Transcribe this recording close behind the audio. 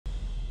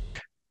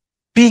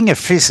being a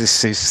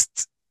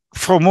physicist,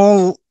 from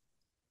all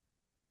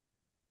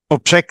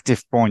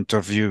objective point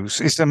of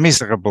views, is a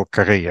miserable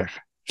career.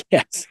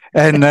 Yes.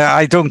 And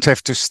I don't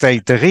have to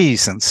state the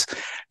reasons.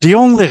 The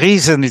only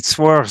reason it's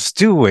worth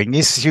doing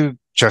is you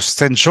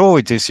just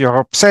enjoy this. You're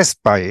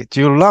obsessed by it.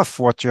 You love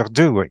what you're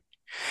doing.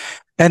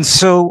 And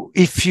so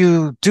if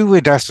you do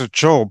it as a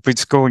job,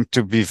 it's going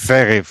to be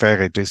very,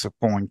 very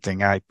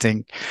disappointing, I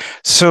think.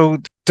 So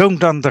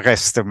don't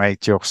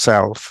underestimate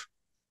yourself.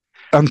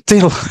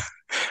 Until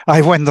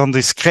I went on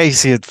this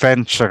crazy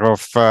adventure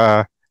of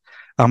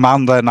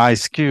Amanda and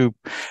IceCube,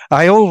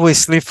 I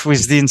always lived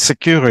with the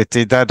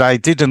insecurity that I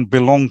didn't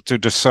belong to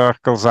the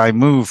circles I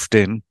moved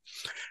in,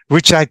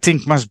 which I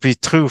think must be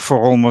true for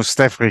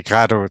almost every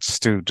graduate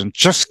student.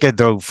 Just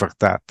get over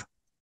that.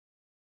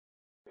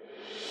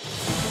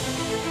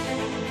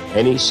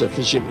 Any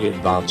sufficiently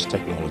advanced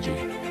technology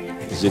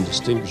is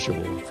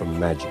indistinguishable from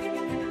magic.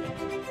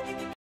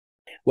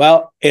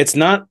 Well, it's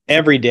not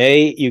every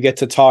day you get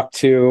to talk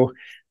to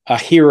a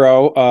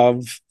hero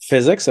of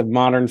physics, of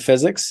modern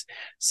physics,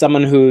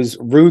 someone whose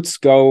roots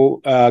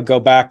go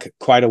back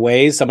quite a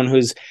ways, someone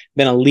who's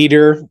been a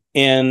leader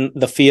in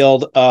the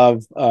field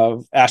of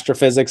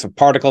astrophysics, of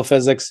particle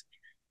physics,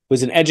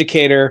 who's an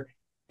educator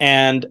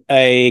and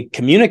a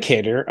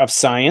communicator of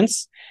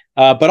science,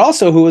 but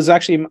also who was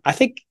actually, I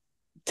think,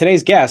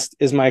 today's guest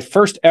is my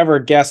first ever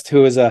guest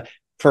who is a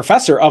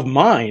professor of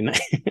mine,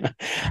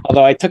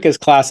 although I took his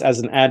class as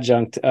an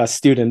adjunct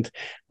student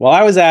while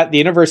I was at the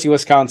University of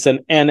Wisconsin,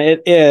 and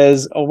it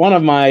is one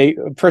of my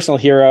personal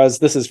heroes.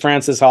 This is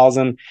Francis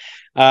Halzen,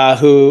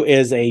 who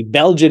is a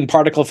Belgian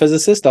particle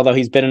physicist, although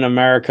he's been in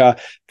America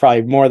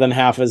probably more than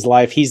half of his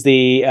life. He's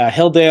the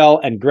Hilldale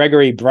and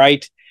Gregory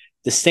Breit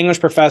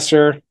Distinguished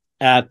Professor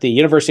at the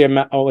University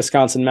of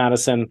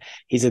Wisconsin-Madison.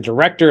 He's a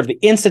director of the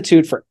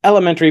Institute for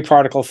Elementary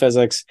Particle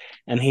Physics,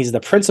 and he's the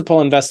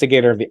principal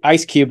investigator of the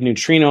IceCube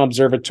Neutrino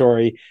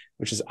Observatory,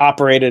 which is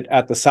operated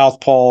at the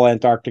South Pole,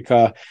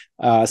 Antarctica,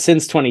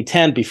 since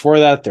 2010. Before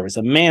that, there was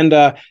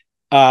Amanda.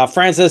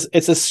 Francis,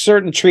 it's a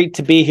certain treat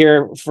to be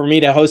here, for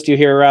me to host you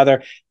here,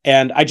 rather,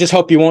 and I just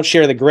hope you won't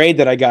share the grade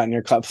that I got in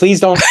your club. Please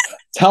don't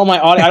tell my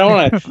audience. I don't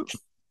want to...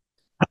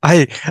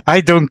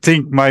 I don't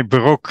think my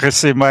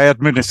bureaucracy, my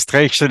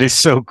administration is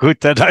so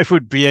good that I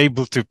would be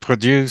able to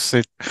produce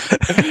it.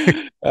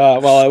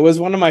 Well, it was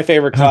one of my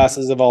favorite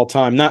classes of all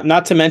time.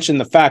 Not to mention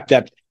the fact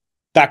that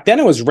back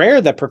then it was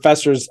rare that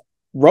professors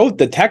wrote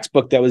the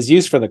textbook that was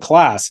used for the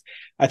class.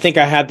 I think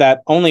I had that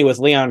only with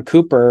Leon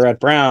Cooper at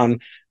Brown,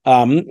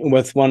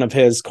 with one of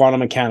his quantum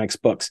mechanics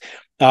books.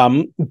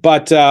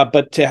 But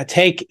to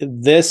take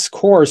this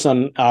course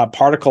on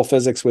particle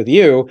physics with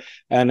you,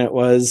 and it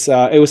was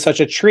such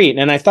a treat.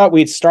 And I thought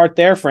we'd start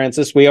there,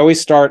 Francis. We always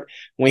start.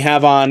 We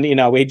have on,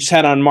 we just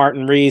had on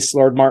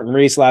Lord Martin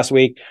Rees last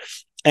week,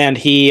 and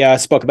he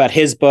spoke about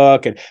his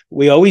book. And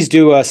we always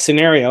do a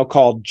scenario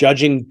called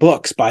judging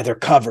books by their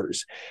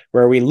covers,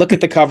 where we look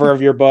at the cover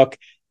of your book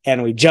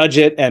and we judge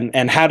it.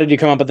 And how did you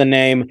come up with the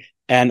name?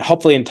 And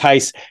hopefully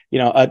entice,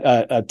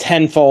 a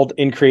tenfold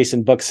increase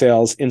in book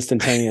sales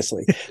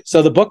instantaneously.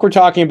 So the book we're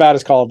talking about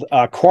is called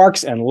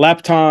Quarks and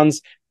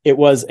Leptons. It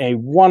was a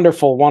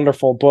wonderful,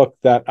 wonderful book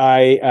that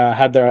I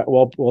had there.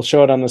 We'll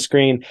show it on the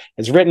screen.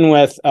 It's written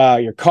with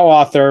your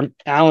co-author,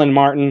 Alan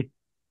Martin.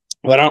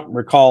 Well, I don't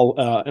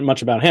recall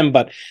much about him,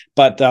 but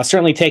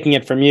certainly taking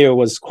it from you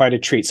was quite a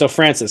treat. So,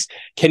 Francis,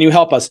 can you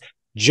help us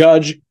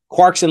judge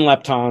Quarks and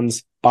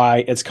Leptons by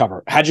its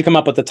cover? How'd you come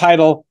up with the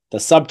title, the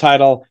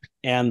subtitle,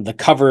 and the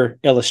cover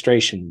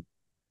illustration?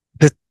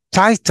 The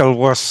title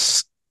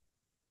was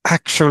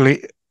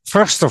actually,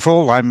 first of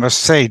all, I must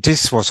say,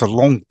 this was a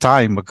long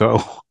time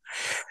ago.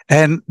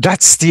 And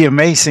that's the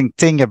amazing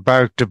thing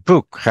about the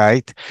book,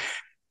 right?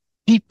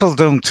 People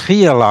don't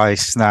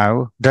realize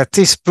now that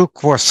this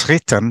book was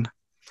written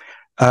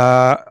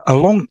a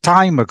long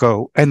time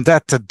ago, and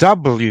that the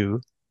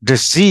W, the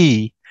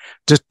Z,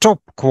 the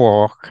top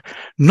quark,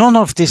 none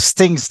of these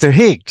things, the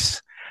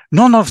Higgs,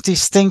 none of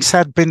these things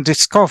had been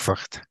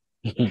discovered.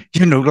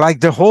 Like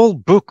the whole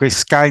book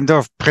is kind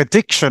of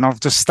prediction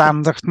of the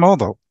standard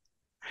model.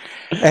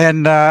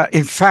 And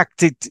in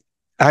fact,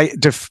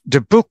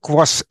 the book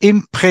was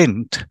in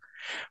print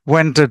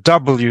when the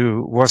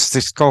W was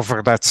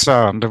discovered at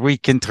CERN, the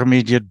weak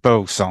intermediate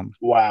boson.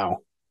 Wow.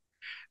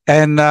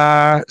 And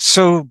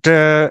so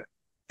the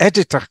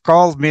editor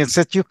called me and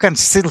said, you can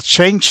still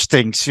change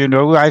things,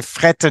 I've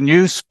read the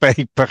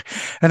newspaper.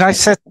 And I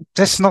said,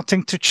 there's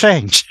nothing to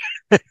change.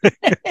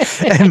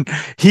 And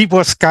he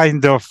was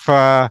kind of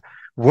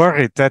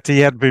worried that he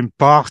had been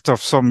part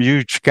of some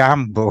huge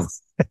gamble.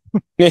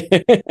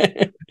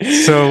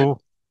 So,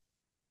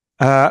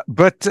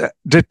 but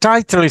the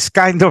title is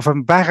kind of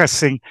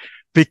embarrassing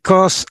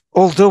because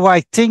although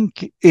I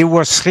think it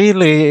was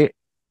really,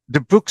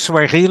 the books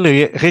were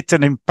really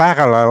written in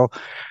parallel,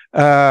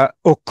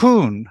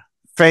 Okun,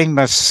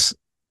 famous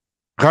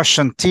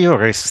Russian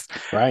theorist,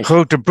 right,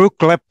 wrote the book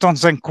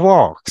Leptons and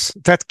Quarks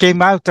that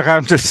came out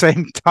around the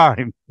same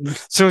time.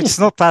 So it's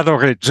not that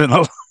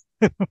original.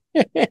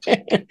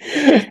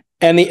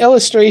 And the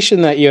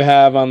illustration that you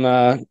have on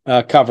the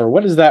cover,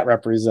 what does that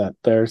represent?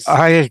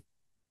 The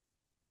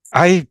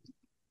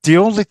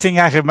only thing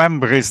I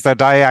remember is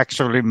that I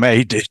actually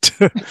made it.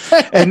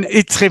 And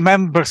it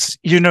remembers,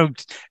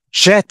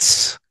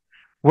 jets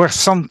were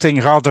something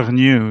rather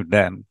new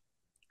then.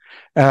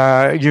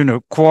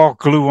 Quark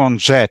gluon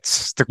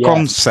jets, the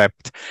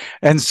concept.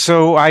 And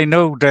so I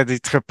know that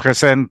it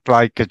represents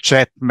like a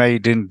jet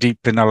made in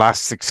deep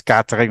inelastic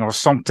scattering or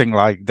something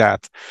like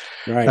that.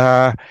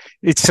 Right.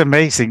 It's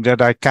amazing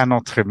that I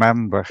cannot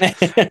remember.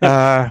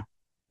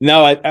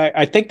 No,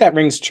 I think that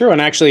rings true. And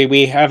actually,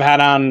 we have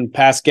had on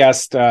past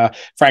guest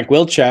Frank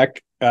Wilczek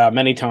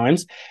many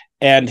times.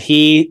 And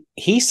he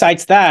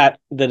cites that,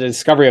 the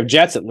discovery of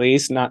jets, at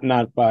least, not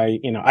by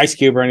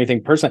IceCube or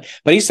anything personally,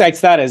 but he cites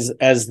that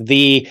as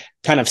the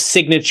kind of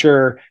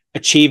signature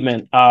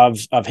achievement of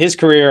his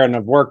career and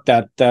of work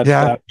that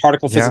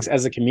particle physics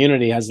as a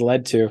community has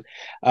led to.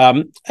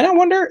 And I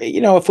wonder,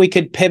 if we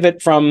could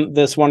pivot from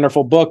this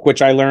wonderful book,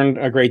 which I learned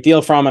a great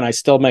deal from, and I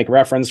still make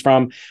reference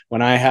from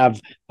when I have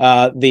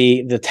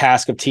the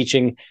task of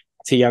teaching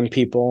to young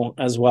people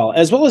as well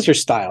as your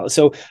style.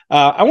 So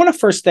I want to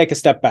first take a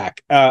step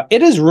back.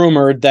 It is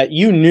rumored that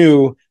you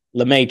knew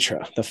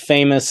Lemaitre, the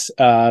famous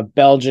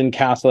Belgian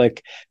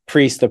Catholic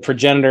priest, the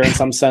progenitor in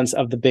some sense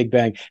of the Big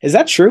Bang. Is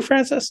that true,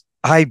 Francis?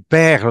 I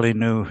barely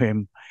knew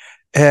him.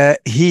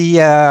 He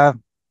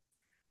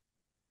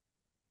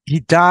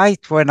died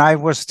when I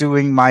was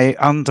doing my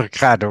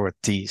undergraduate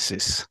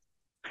thesis.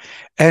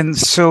 And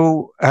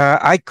so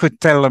I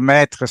could tell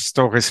Lemaitre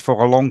stories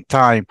for a long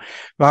time,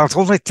 but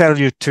I'll only tell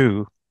you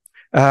two,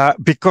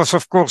 because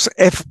of course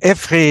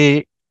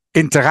every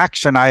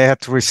interaction I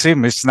had with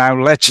him is now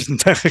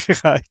legendary,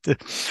 right?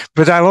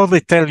 But I'll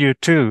only tell you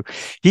two.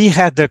 He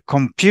had a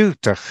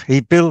computer he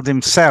built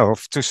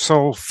himself to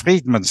solve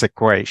Friedmann's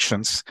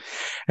equations,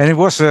 and it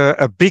was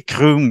a big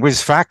room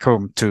with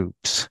vacuum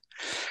tubes.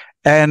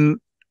 And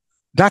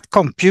that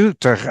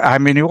computer,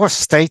 it was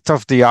state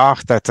of the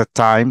art at the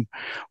time,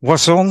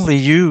 was only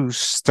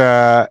used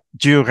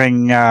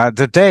during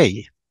the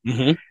day.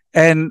 Mm-hmm.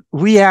 And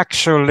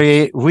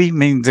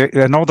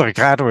another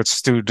graduate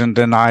student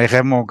and I,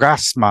 Remo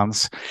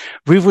Gasmans,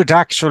 we would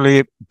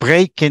actually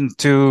break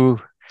into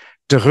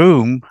the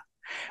room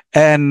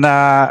and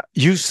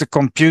use the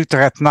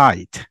computer at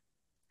night.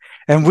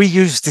 And we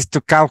used it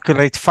to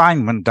calculate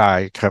Feynman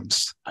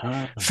diagrams.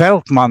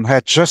 Feldman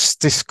had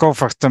just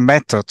discovered the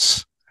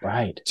methods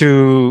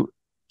to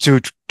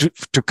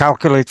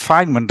calculate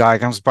Feynman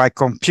diagrams by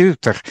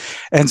computer.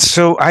 And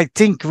so I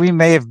think we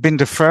may have been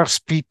the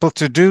first people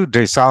to do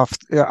this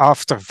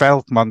after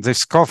Feldman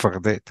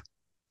discovered it.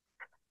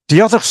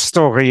 The other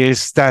story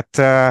is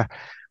that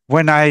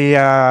when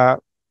I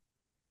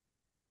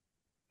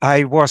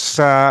was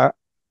an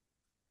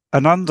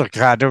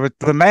undergraduate,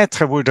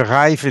 Lemaitre would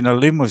arrive in a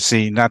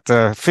limousine at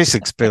the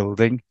physics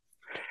building.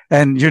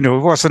 And, he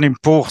was an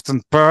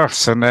important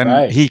person,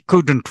 and he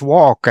couldn't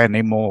walk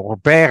anymore,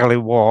 barely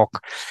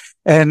walk.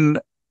 And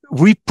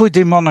we put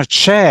him on a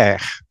chair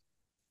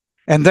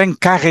and then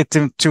carried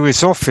him to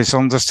his office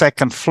on the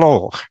second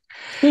floor.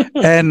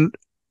 And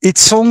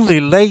it's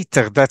only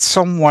later that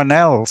someone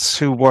else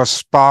who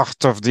was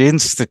part of the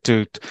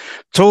institute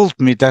told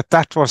me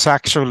that was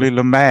actually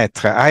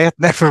Lemaitre. I had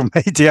never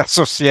made the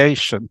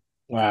association.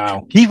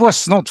 Wow. He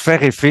was not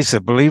very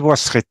visible. He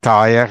was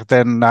retired,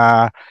 and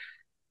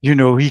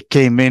he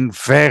came in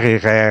very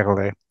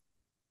rarely.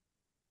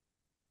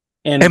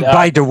 And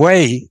by the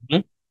way,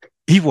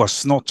 he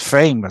was not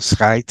famous,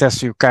 right?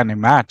 As you can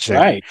imagine.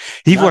 Right.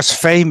 He was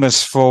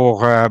famous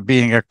for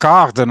being a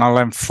cardinal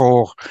and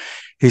for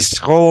his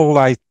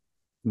role,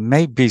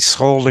 maybe his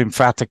role in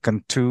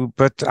Vatican II,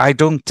 but I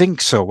don't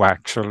think so,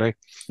 actually.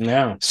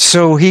 Yeah.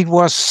 So he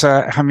was,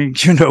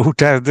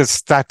 the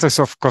status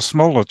of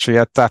cosmology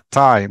at that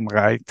time,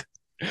 right?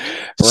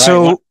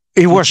 So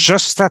it was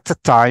just at the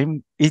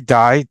time he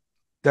died,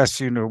 as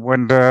you know,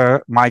 when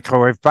the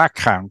microwave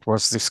background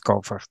was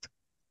discovered.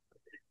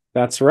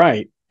 That's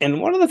right.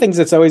 And one of the things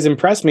that's always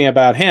impressed me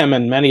about him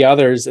and many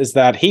others is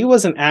that he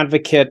was an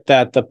advocate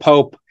that the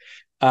Pope,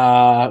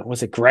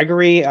 was it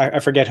Gregory? I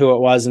forget who it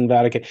was in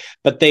Vatican,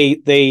 but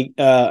the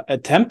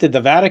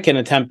Vatican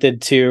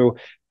attempted to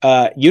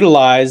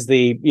utilize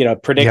the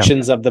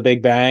predictions of the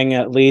Big Bang,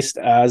 at least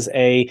as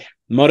a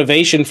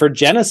motivation for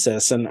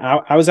Genesis. And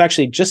I was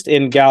actually just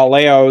in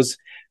Galileo's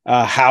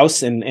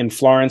house in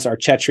Florence,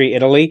 Arcetri,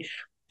 Italy.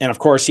 And of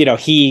course,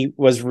 he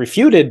was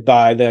refuted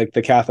by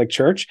the Catholic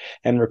Church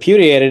and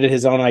repudiated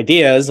his own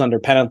ideas under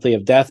penalty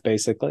of death,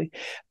 basically.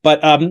 But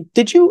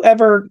did you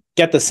ever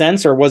get the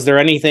sense, or was there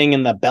anything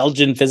in the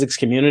Belgian physics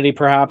community,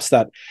 perhaps,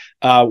 that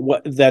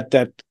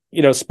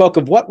spoke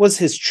of what was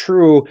his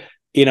true,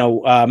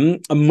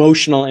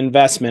 emotional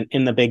investment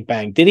in the Big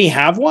Bang? Did he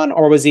have one,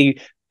 or was he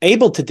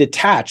able to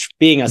detach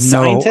being a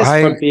scientist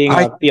from being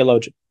a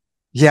theologian?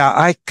 Yeah,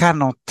 I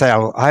cannot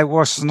tell. I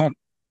was not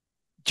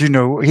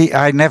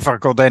I never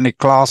got any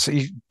class.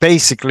 He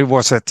basically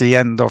was at the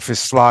end of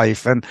his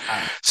life. And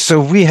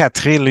so we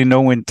had really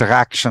no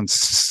interactions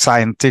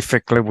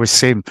scientifically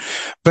with him.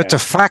 But the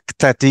fact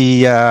that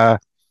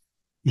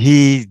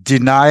he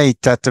denied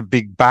that the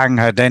Big Bang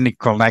had any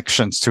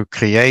connections to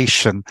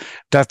creation,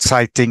 that's,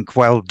 I think,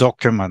 well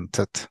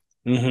documented.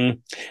 Mm-hmm.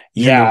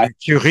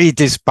 If you read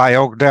his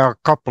there are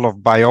a couple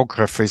of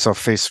biographies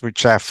of his,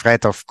 which I've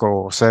read, of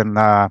course, and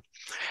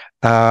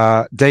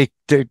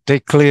they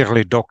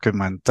clearly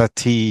document that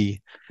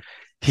he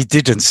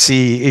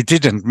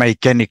didn't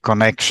make any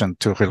connection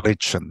to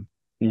religion.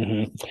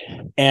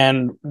 Mm-hmm.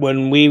 And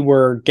when we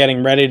were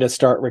getting ready to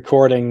start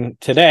recording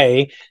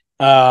today,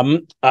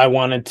 I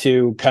wanted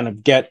to kind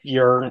of get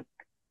your,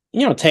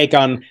 take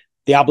on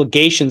the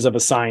obligations of a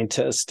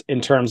scientist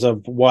in terms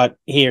of what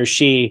he or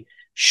she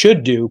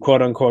should do,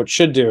 quote unquote,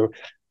 should do.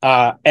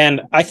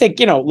 And I think,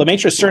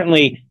 Lemaitre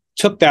certainly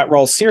took that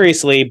role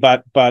seriously,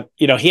 but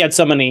he had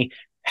so many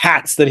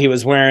hats that he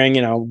was wearing,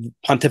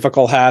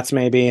 pontifical hats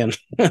maybe, and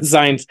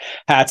science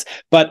hats.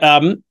 But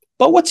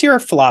what's your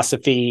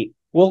philosophy?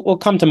 We'll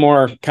come to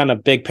more kind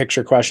of big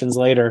picture questions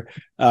later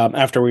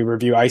after we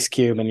review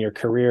IceCube and your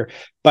career.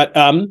 But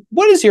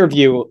what is your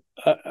view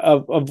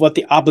of what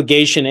the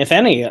obligation, if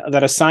any,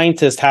 that a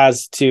scientist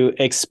has to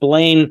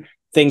explain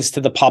things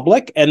to the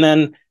public? And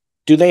then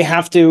do they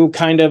have to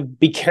kind of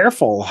be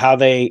careful how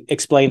they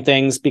explain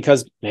things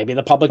because maybe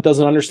the public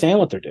doesn't understand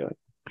what they're doing?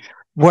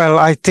 Well,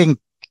 I think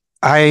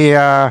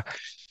from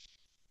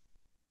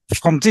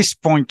this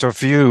point of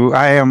view,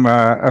 I am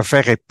a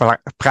very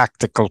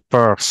practical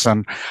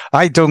person.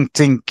 I don't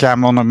think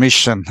I'm on a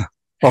mission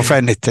of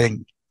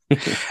anything.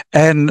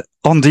 And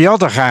on the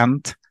other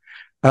hand,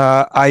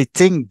 I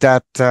think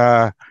that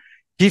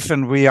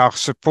given we are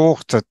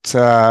supported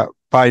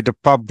by the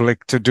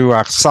public to do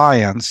our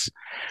science,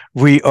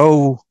 we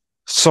owe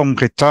some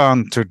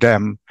return to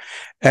them.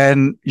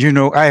 And,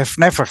 I have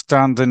never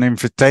turned an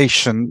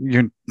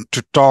invitation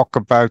to talk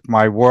about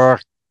my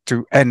work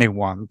to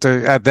anyone,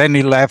 at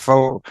any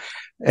level,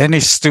 any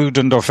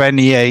student of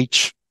any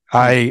age.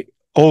 I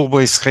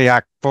always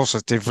react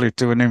positively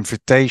to an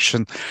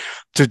invitation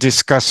to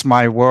discuss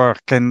my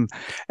work. And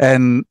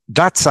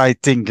that's, I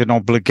think, an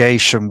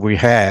obligation we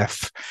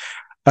have.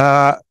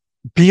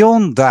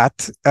 Beyond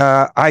that,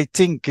 I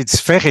think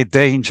it's very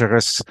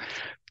dangerous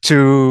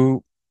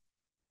to,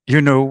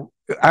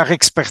 our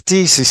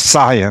expertise is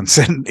science,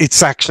 and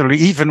it's actually,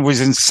 even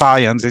within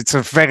science, it's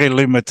a very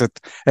limited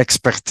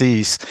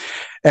expertise.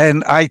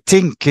 And I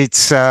think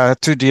it's to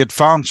the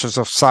advantage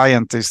of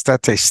scientists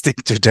that they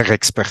stick to their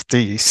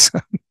expertise.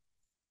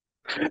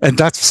 And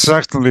that's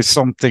certainly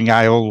something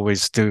I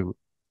always do.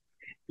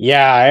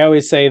 Yeah, I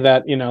always say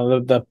that,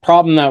 the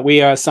problem that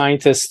we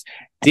scientists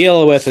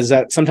deal with is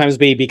that sometimes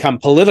we become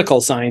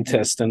political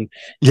scientists and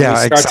we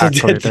start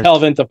to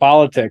delve into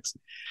politics.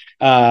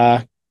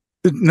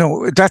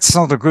 No, that's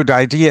not a good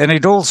idea. And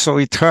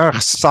it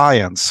hurts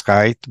science,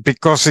 right?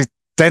 Because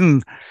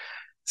then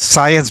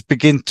science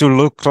begins to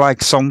look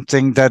like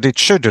something that it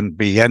shouldn't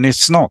be, and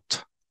it's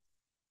not.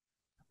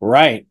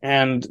 Right.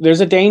 And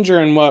there's a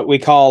danger in what we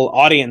call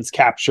audience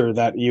capture,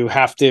 that you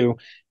have to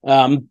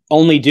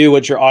only do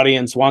what your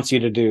audience wants you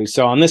to do.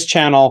 So on this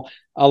channel,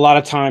 a lot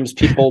of times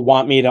people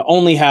want me to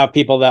only have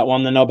people that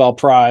won the Nobel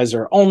Prize,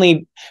 or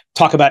only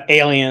talk about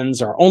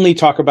aliens, or only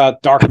talk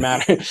about dark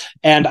matter.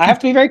 And I have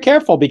to be very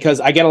careful because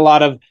I get a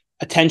lot of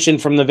attention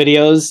from the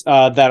videos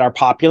that are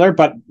popular,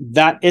 but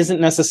that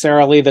isn't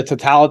necessarily the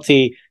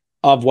totality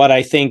of what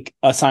I think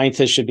a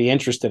scientist should be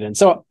interested in.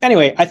 So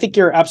anyway, I think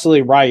you're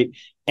absolutely right.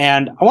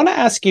 And I want to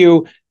ask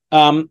you,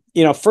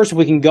 first, if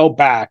we can go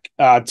back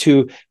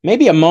to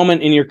maybe a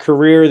moment in your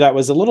career that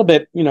was a little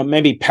bit,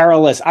 maybe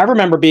perilous. I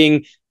remember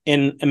being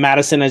in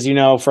Madison, as you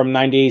know, from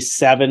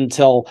 97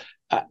 till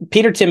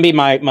Peter Timby,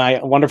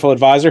 my wonderful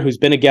advisor, who's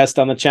been a guest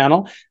on the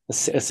channel.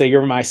 So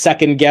you're my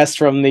second guest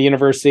from the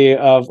University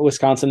of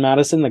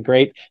Wisconsin-Madison, the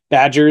great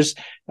Badgers,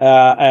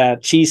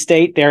 cheese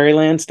state,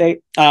 Dairyland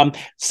state.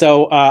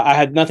 So I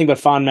had nothing but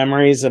fond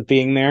memories of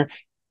being there.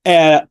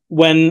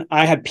 When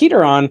I had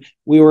Peter on,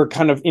 we were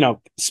kind of,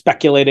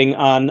 speculating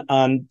on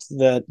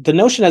the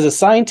notion as a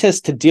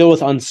scientist to deal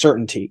with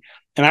uncertainty.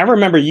 And I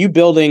remember you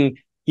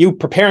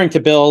preparing to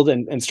build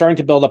and starting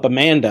to build up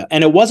Amanda.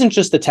 And it wasn't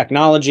just the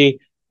technology.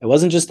 It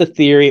wasn't just the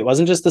theory. It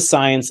wasn't just the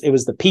science. It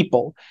was the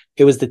people.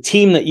 It was the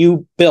team that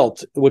you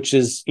built, which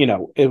is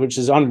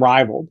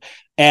unrivaled.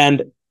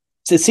 And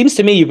it seems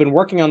to me you've been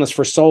working on this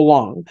for so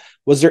long.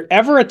 Was there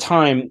ever a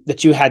time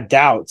that you had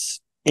doubts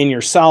in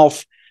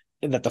yourself,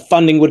 that the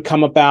funding would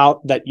come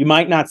about, that you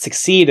might not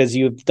succeed as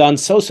you've done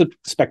so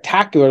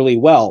spectacularly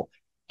well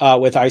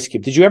with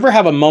IceCube? Did you ever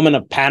have a moment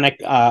of panic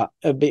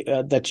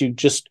that you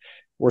just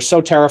were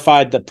so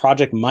terrified the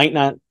project might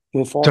not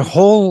move forward?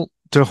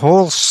 The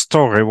whole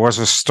story was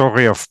a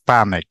story of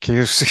panic.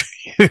 You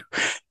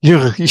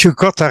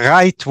got the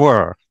right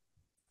word.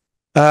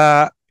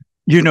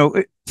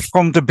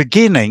 From the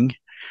beginning,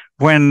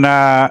 when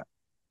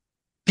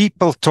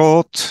people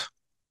thought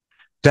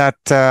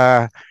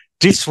that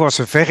this was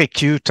a very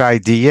cute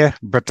idea,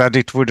 but that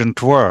it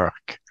wouldn't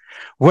work.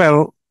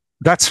 Well,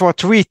 that's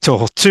what we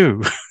thought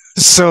too.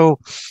 So,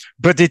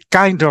 but it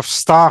kind of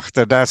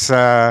started as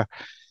a,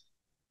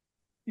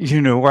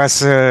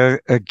 as a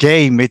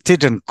game. It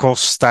didn't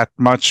cost that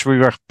much. We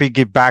were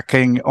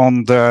piggybacking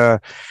on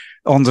the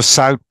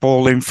South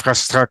Pole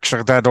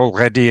infrastructure that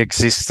already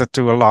existed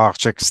to a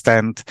large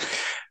extent.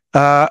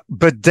 But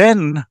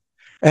then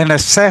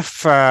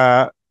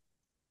NSF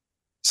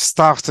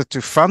started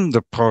to fund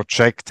the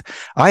project.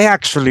 I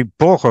actually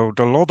borrowed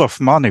a lot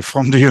of money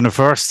from the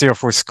University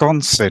of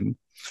Wisconsin,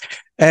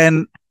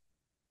 and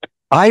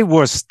I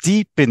was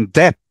deep in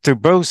debt to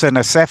both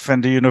NSF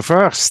and the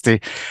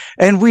university,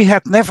 and we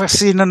had never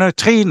seen a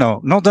neutrino,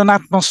 not an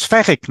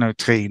atmospheric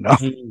neutrino.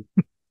 Mm-hmm.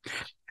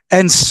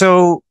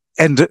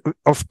 And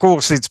of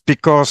course, it's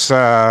because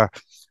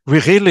we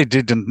really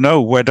didn't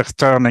know whether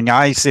turning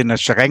ice in a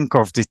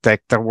Cherenkov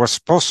detector was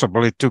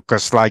possible. It took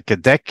us like a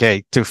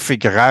decade to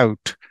figure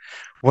out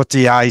what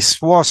the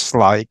ice was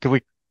like.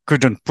 We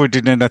couldn't put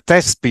it in a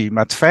test beam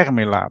at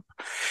Fermilab.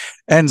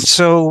 And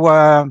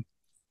so,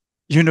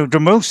 the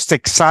most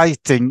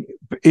exciting,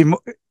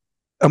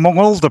 among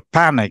all the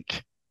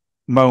panic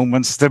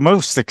moments, the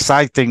most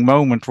exciting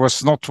moment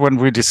was not when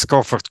we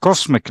discovered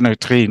cosmic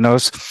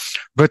neutrinos,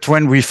 but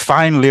when we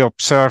finally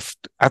observed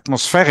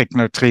atmospheric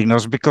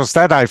neutrinos, because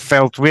that I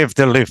felt we have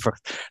delivered.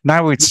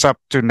 Now it's up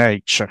to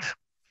nature.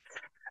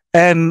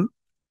 And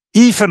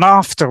even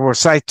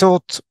afterwards, I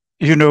thought,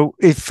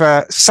 if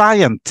a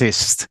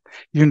scientist,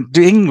 the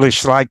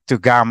English like to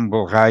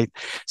gamble, right?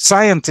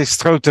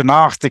 Scientists wrote an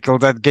article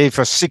that gave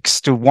us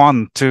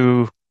 6-1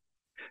 to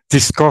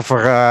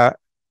discover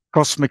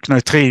cosmic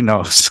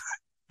neutrinos.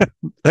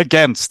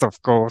 Against,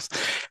 of course.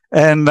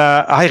 And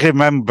I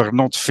remember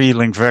not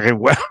feeling very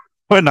well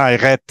when I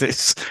read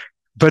this.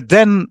 But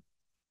then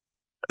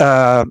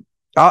I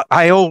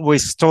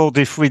always thought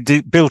if we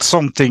build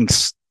something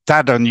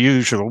that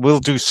unusual, we'll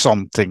do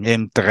something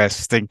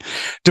interesting.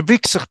 The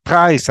big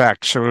surprise,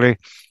 actually,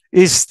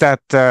 is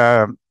that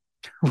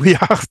we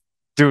are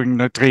doing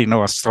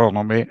neutrino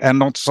astronomy and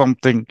not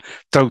something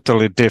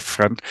totally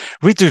different.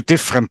 We do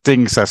different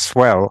things as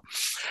well.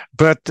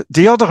 But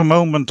the other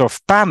moment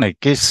of panic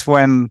is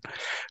when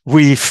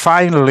we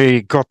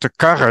finally got the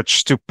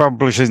courage to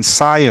publish in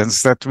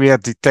Science that we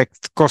had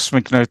detected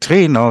cosmic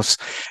neutrinos,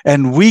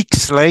 and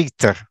weeks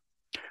later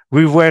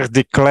we were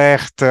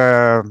declared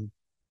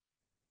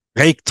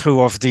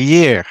Breakthrough of the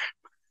Year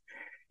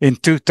in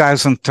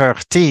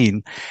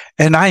 2013.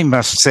 And I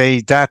must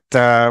say that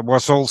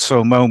was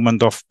also a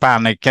moment of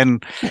panic.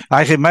 And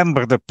I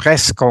remember the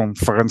press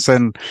conference,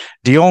 and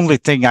the only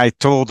thing I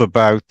thought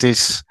about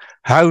is,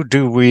 how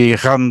do we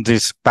run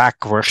this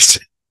backwards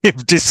if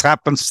this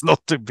happens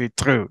not to be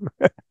true?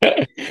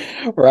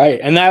 Right.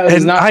 And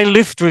I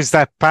lived with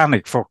that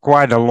panic for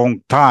quite a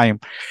long time.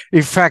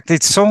 In fact,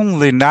 it's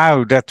only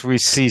now that we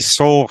see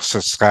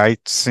sources, right,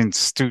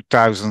 since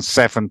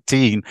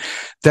 2017,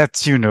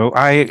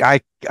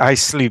 that, I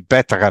sleep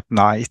better at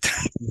night.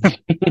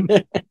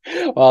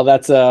 Well,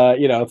 that's a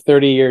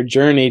 30-year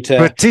journey to.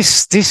 But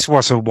this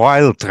was a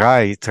wild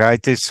ride,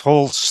 right? This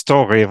whole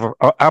story of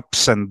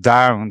ups and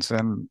downs,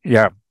 and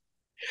yeah.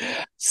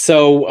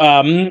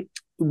 So,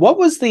 what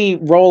was the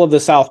role of the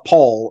South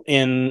Pole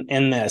in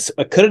this?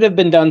 Could it have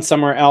been done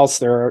somewhere else?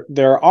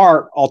 There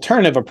are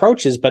alternative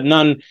approaches, but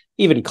none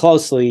even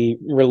closely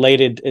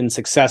related in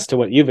success to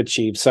what you've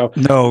achieved. So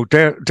no,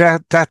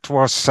 that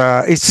was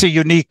it's a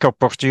unique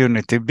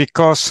opportunity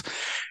because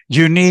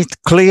you need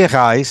clear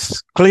ice.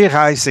 Clear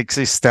ice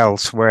exists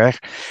elsewhere,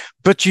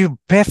 but you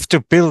have to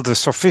build a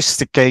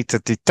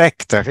sophisticated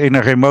detector in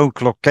a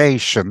remote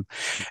location,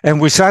 and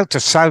without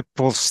the South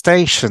Pole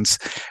stations,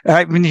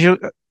 I mean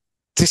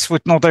this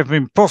would not have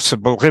been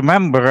possible.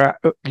 Remember,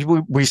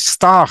 we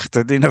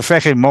started in a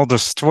very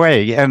modest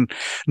way, and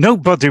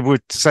nobody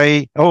would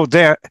say,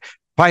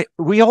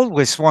 we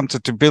always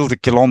wanted to build a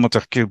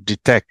kilometer cube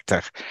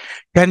detector.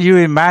 Can you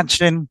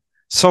imagine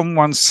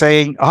someone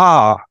saying,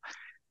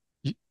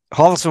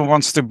 Halzen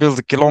wants to build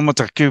a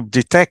kilometer cube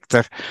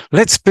detector.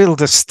 Let's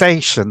build a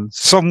station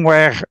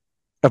somewhere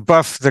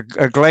above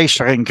a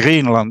glacier in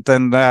Greenland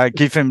and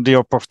give him the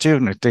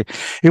opportunity.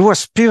 It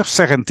was pure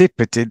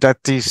serendipity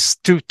that these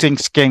two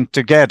things came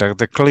together,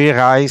 the clear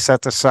ice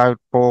at the South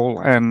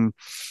Pole and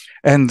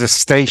the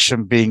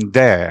station being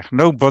there.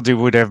 Nobody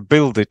would have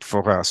built it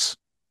for us.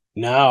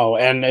 No,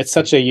 and it's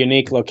such a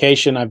unique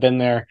location. I've been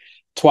there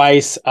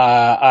twice.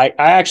 I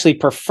actually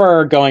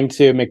prefer going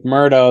to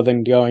McMurdo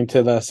than going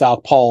to the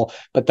South Pole,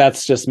 but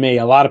that's just me.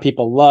 A lot of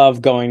people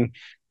love going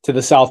to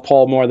the South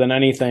Pole more than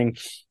anything.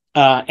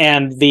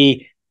 And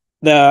the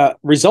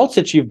results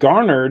that you've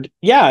garnered,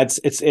 it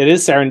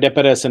is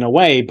serendipitous in a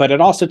way, but it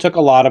also took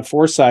a lot of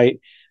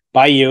foresight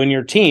by you and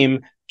your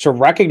team to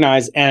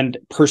recognize and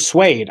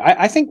persuade.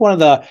 I think one of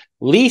the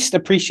least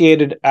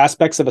appreciated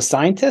aspects of a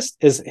scientist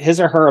is his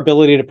or her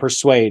ability to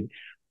persuade.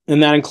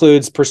 And that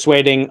includes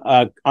persuading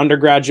an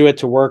undergraduate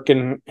to work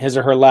in his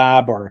or her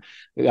lab, or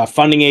a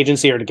funding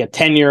agency, or to get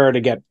tenure, or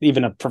to get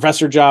even a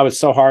professor job. It's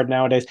so hard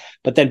nowadays.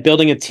 But then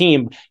building a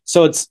team.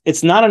 So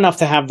it's not enough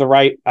to have the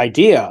right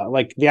idea.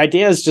 Like, the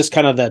idea is just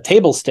kind of the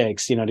table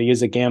stakes, to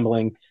use a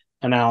gambling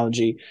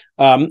analogy.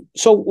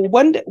 So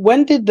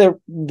when did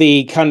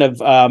the kind of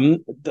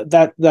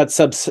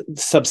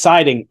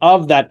subsiding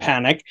of that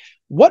panic?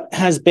 What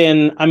has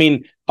been,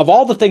 of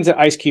all the things that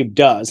IceCube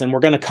does, and we're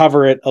going to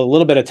cover it a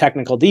little bit of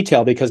technical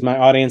detail because my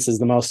audience is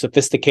the most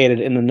sophisticated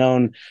in the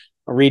known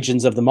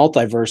regions of the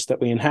multiverse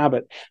that we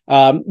inhabit.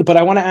 But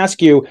I want to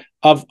ask you,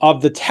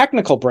 of the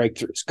technical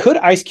breakthroughs, could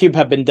IceCube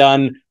have been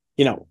done,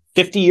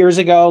 50 years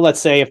ago? Let's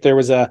say if there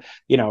was a,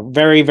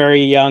 very,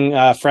 very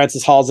young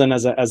Francis Halzen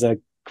as a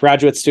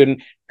graduate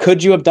student,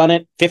 could you have done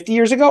it 50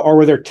 years ago? Or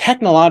were there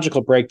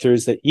technological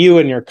breakthroughs that you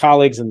and your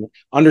colleagues and the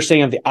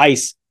understanding of the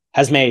ice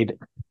has made?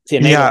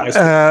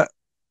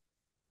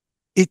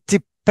 It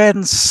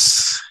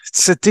depends.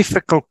 It's a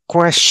difficult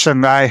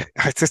question.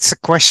 It's a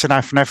question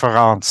I've never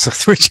answered,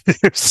 which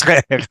is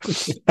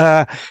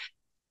rare.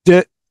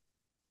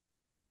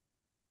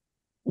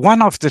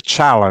 One of the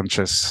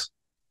challenges,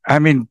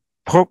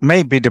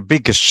 maybe the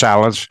biggest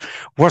challenge,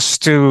 was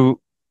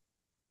to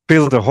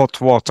build a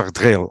hot water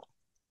drill.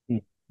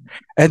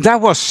 And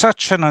that was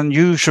such an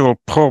unusual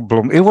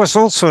problem. It was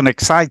also an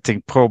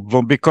exciting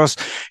problem because,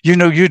 you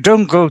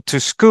don't go to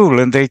school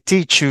and they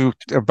teach you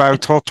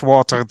about hot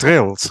water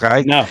drills,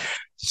 right? No.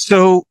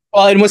 So,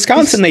 well, in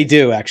Wisconsin, they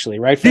do, actually,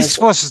 right? This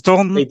was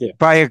done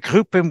by a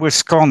group in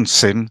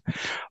Wisconsin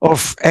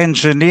of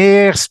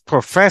engineers,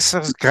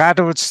 professors,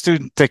 graduate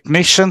student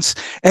technicians,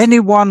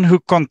 anyone who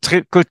could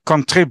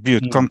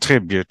contribute,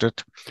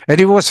 contributed.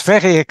 And it was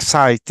very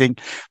exciting.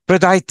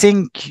 But I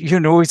think,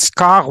 it's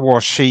car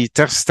wash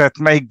heaters that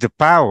make the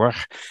power.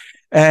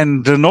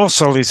 And the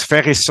nozzle is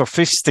very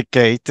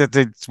sophisticated.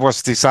 It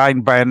was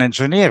designed by an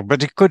engineer,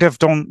 but it could have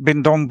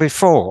been done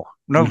before.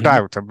 No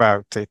doubt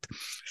about it.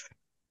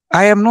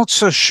 I am not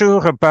so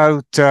sure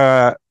about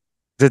the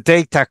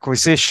data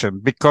acquisition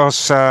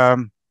because,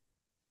 of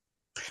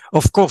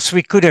course,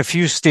 we could have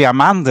used the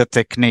Amanda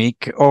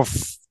technique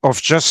of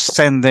just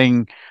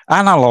sending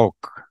analog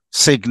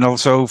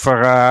signals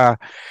over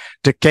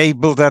the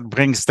cable that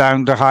brings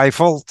down the high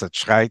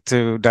voltage, right?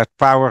 That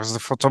powers the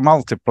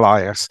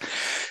photomultipliers.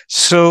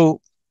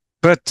 So,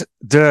 but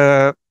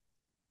the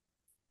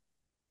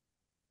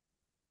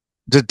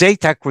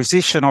data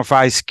acquisition of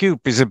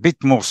IceCube is a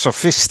bit more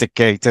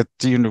sophisticated.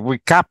 We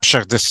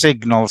capture the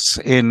signals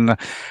in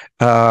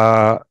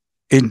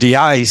the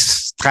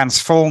ice,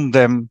 transform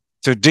them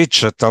to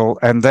digital,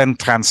 and then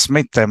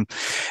transmit them.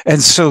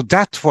 And so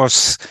that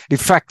was, in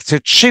fact, the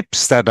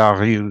chips that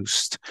are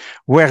used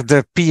were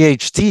the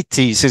PhD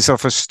thesis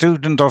of a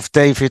student of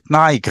David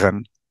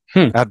Nygren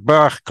at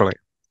Berkeley.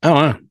 Oh,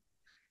 wow.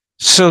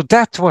 So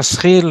that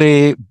was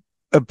really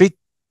a bit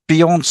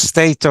beyond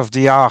state of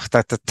the art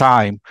at the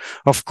time.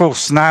 Of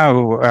course,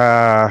 now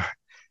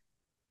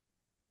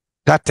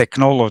that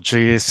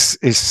technology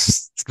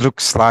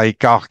looks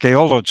like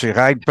archaeology,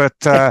 right? But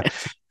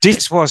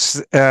this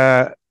was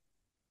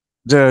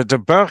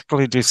the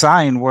Berkeley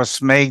design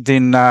was made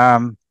in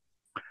the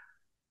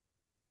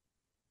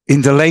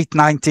late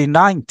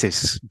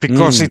 1990s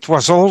because it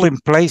was all in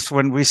place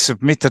when we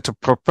submitted a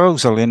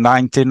proposal in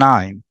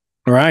 99.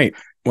 Right.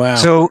 Wow.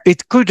 So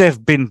it could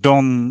have been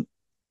done.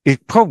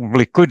 It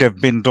probably could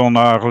have been done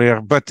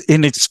earlier, but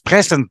in its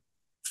present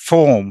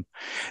form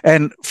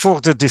and for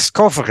the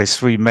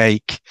discoveries we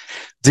make,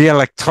 the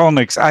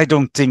electronics, I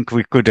don't think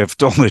we could have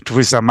done it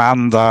with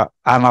Amanda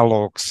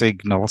analog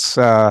signals.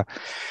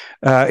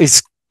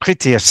 It's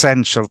pretty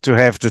essential to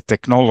have the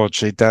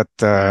technology that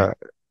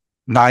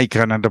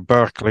Nygren and the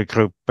Berkeley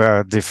group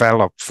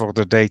developed for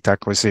the data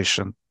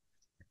acquisition.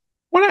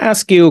 I want to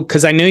ask you,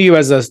 because I knew you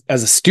as a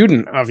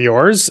student of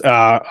yours,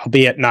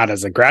 albeit not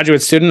as a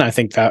graduate student. I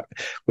think that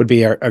would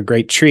be a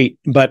great treat.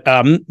 But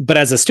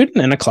as a student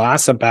in a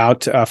class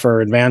about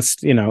for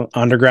advanced,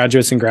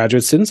 undergraduates and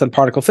graduate students on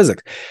particle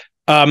physics,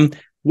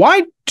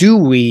 why do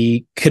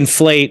we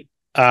conflate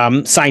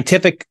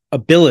scientific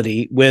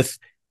ability with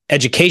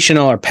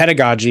educational or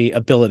pedagogy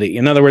ability?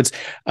 In other words,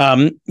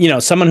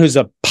 someone who's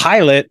a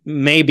pilot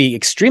may be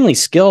extremely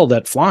skilled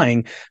at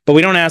flying, but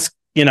we don't ask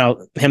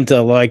him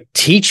to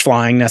teach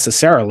flying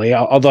necessarily,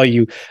 although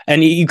you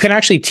can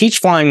actually teach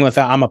flying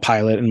without. I'm a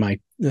pilot in my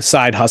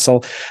side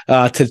hustle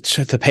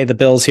to pay the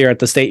bills here at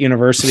the State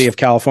University of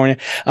California.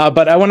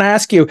 But I want to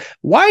ask you,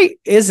 why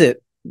is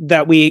it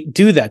that we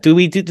do that? Do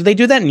they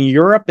do that in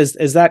Europe?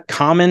 Is that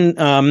common?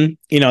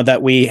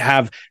 That we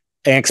have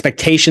an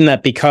expectation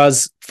that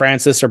because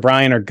Francis or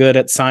Brian are good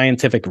at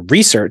scientific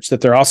research,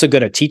 that they're also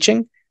good at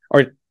teaching,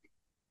 or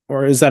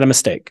is that a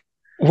mistake?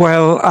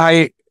 Well,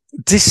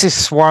 This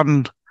is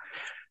one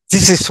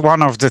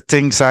of the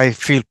things I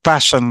feel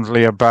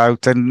passionately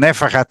about and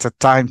never had the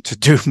time to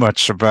do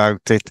much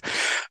about it.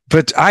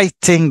 But I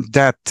think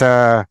that,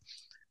 the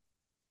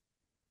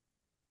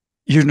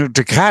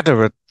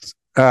graduate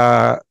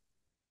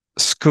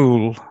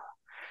school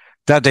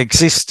that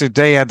exists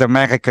today at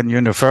American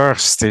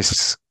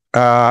universities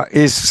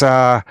is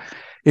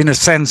in a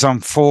sense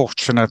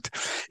unfortunate.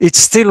 It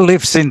still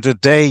lives in the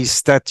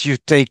days that you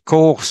take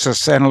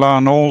courses and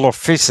learn all of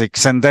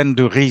physics and then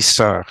do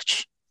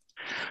research.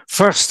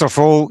 First of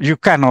all, you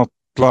cannot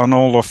learn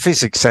all of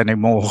physics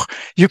anymore.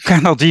 You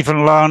cannot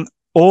even learn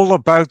all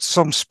about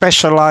some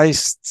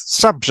specialized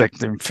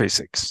subject in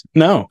physics.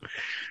 No.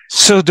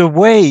 So the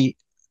way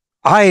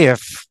I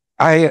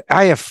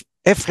have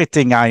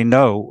everything I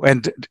know,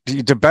 and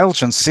the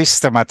Belgian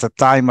system at the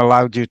time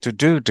allowed you to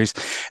do this.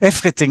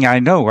 Everything I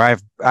know,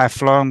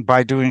 I've learned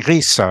by doing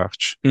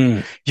research.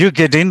 You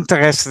get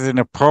interested in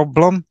a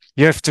problem,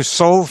 you have to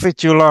solve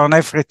it, you learn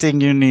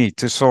everything you need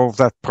to solve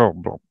that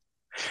problem.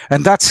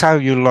 And that's how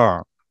you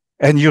learn.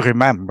 And you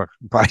remember,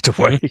 by the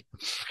way.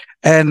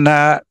 And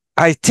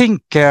I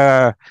think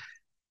that's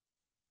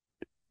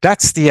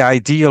the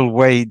ideal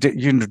way,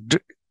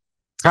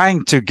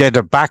 trying to get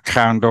a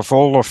background of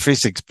all of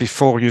physics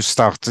before you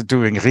start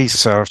doing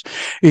research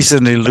is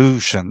an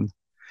illusion,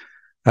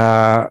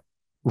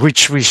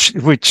 which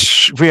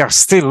we are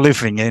still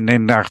living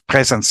in our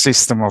present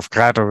system of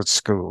graduate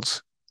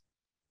schools.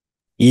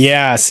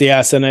 Yes,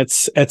 and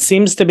it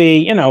seems to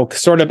be,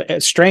 sort of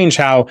strange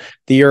how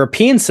the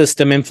European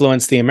system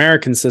influenced the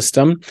American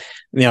system.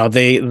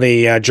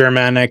 The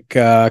Germanic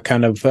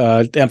kind of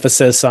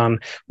emphasis on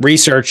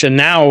research, and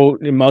now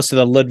most of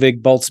the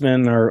Ludwig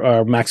Boltzmann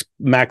or Max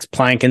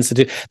Planck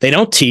Institute, they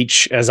don't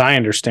teach, as I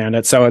understand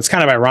it. So it's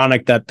kind of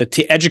ironic that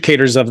the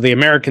educators of the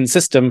American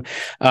system,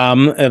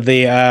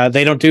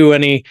 they don't do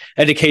any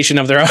education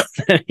of their own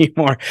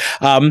anymore.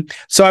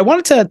 So I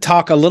wanted to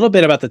talk a little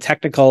bit about the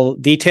technical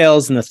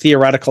details and the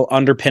theoretical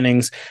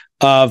underpinnings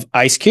of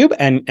IceCube,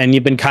 and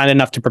you've been kind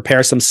enough to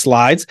prepare some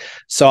slides.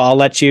 So I'll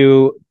let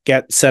you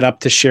get set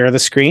up to share the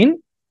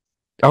screen.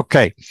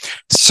 Okay.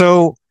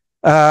 So,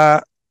 we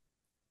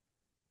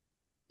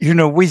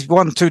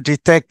want to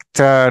detect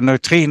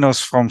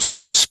neutrinos from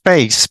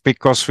space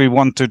because we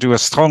want to do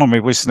astronomy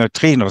with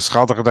neutrinos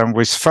rather than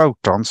with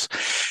photons.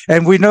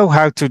 And we know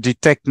how to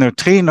detect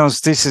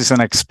neutrinos. This is an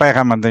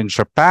experiment in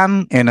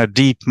Japan in a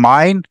deep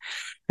mine,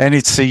 and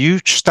it's a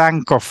huge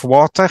tank of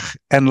water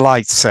and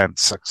light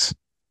sensors.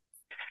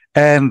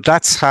 And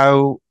that's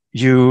how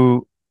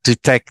you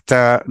detect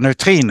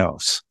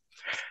neutrinos.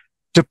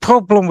 The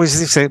problem with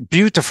this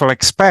beautiful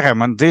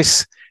experiment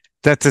is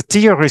that the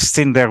theorists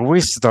in their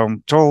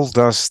wisdom told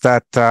us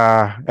that,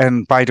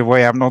 and by the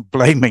way, I'm not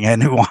blaming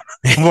anyone,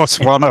 I was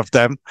one of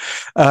them,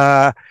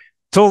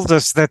 told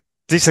us that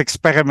this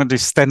experiment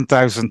is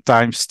 10,000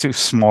 times too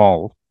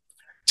small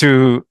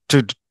to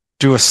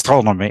do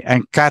astronomy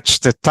and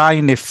catch the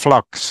tiny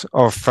flux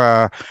of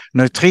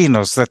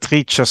neutrinos that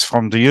reach us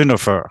from the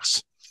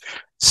universe.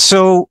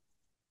 So,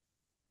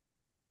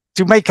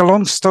 to make a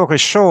long story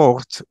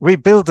short, we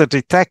built a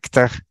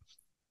detector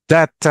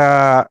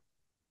that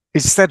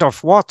instead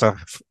of water,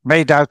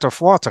 made out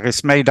of water,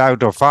 is made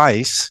out of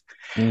ice.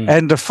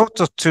 And the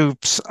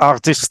phototubes are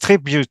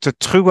distributed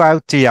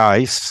throughout the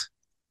ice.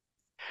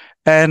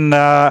 And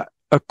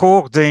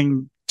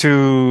according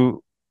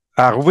to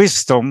our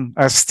wisdom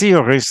as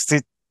theorists,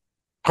 it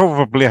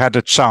probably had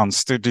a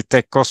chance to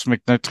detect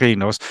cosmic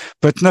neutrinos,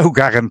 but no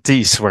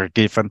guarantees were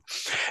given.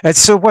 And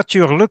so what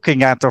you're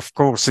looking at, of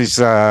course, is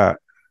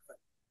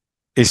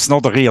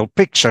not a real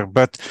picture.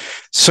 But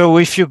so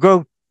if you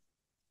go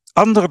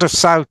under the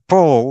South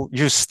Pole,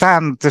 the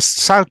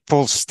South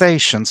Pole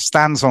station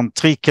stands on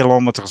 3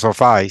 kilometers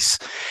of ice,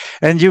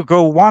 and you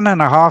go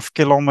 1.5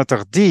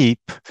 kilometers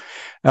deep.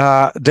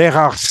 There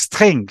are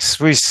strings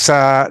with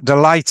the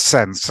light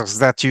sensors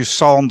that you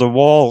saw on the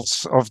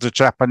walls of the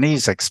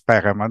Japanese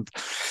experiment.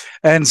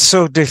 And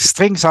so the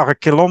strings are 1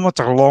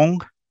 kilometer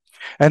long,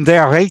 and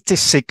there are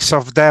 86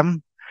 of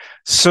them.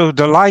 So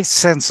the light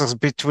sensors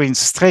between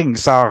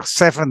strings are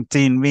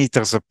 17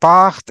 meters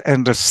apart,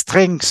 and the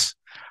strings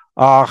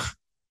are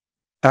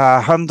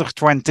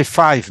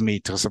 125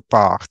 meters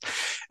apart.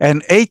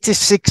 And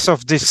 86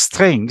 of these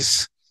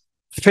strings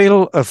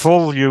fill a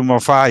volume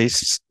of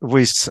ice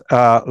with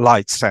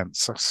light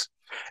sensors.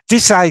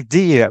 This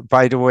idea,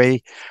 by the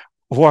way,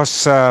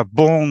 was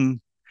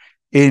born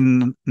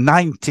in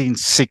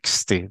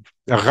 1960.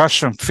 A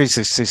Russian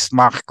physicist,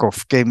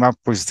 Markov, came up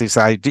with this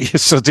idea.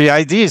 So the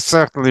idea is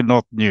certainly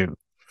not new.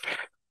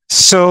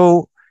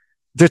 So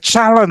the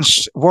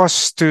challenge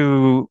was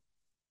to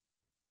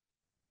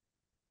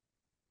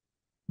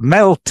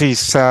melt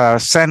these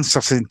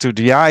sensors into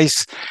the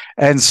ice.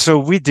 And so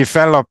we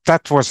developed,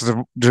 that was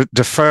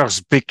the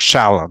first big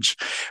challenge.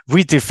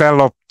 We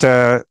developed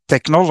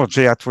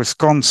technology at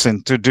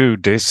Wisconsin to do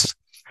this.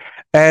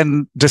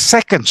 And the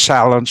second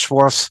challenge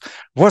was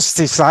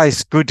this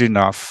ice good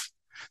enough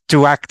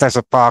to act as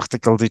a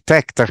particle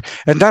detector?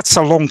 And that's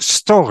a long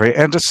story.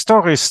 And the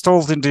story is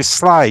told in this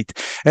slide.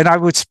 And I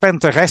would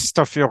spend the rest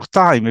of your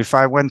time if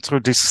I went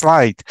through this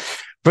slide.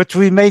 But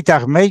we made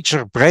our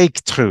major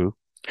breakthrough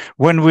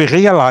when we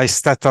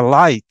realized that the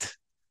light,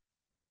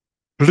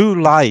 blue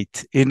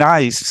light in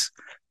ice,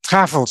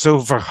 travels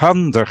over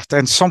hundreds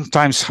and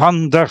sometimes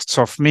hundreds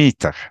of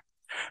meters.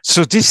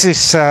 So this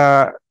is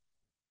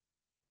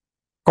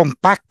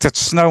compacted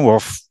snow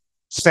of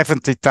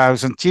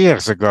 70,000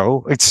 years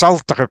ago. It's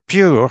ultra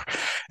pure.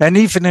 And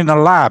even in a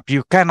lab,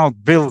 you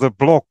cannot build a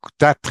block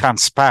that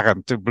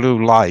transparent to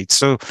blue light.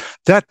 So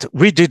that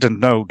we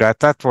didn't know that.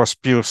 That was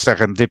pure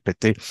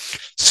serendipity.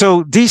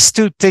 So these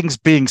two things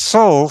being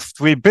solved,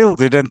 we built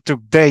it and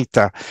took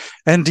data.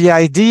 And the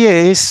idea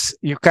is,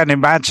 you can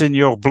imagine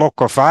your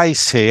block of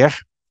ice here.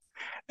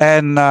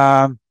 And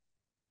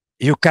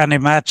you can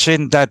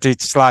imagine that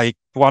it's like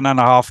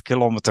 1.5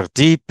 kilometers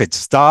deep.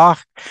 It's dark.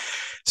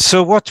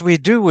 So what we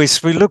do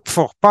is we look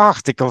for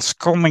particles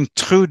coming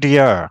through the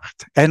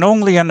Earth, and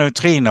only a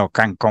neutrino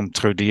can come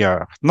through the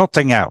Earth,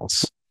 nothing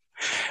else.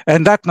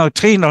 And that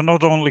neutrino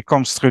not only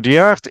comes through the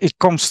Earth, it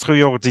comes through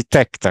your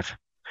detector.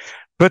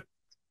 But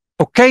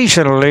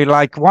occasionally,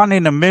 like 1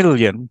 in a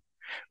million,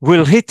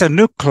 will hit a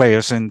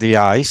nucleus in the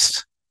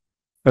ice,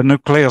 a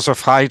nucleus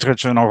of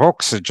hydrogen or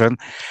oxygen,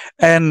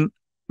 and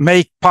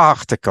make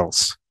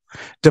particles.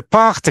 The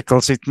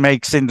particles it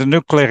makes in the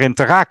nuclear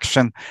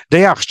interaction,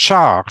 they are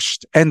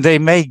charged and they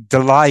make the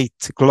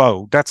light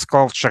glow. That's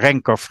called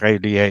Cherenkov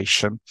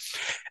radiation.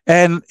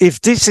 And if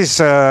this is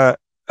a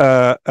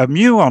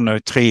muon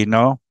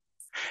neutrino,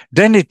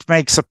 then it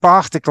makes a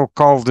particle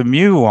called the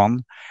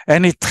muon,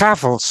 and it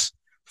travels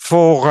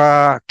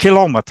for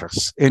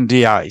kilometers in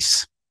the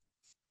ice.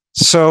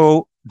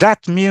 So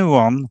that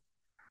muon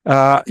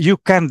you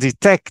can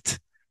detect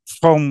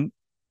from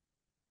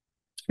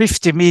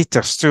 50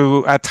 meters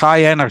to, at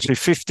high energy,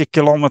 50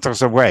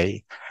 kilometers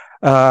away.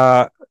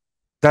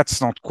 That's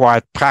not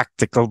quite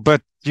practical,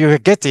 but you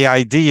get the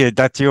idea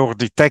that your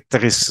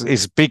detector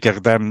is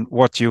bigger than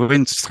what your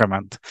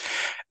instrument.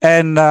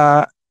 And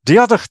the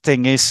other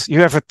thing is you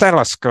have a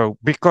telescope,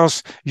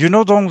 because you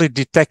not only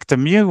detect a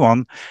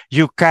muon,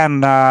 you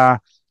can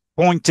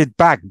point it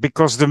back,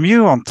 because the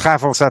muon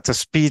travels at the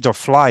speed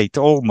of light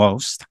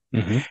almost.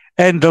 Mm-hmm.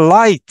 And the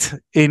light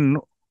in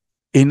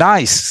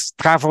ice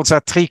travels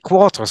at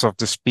 3/4 of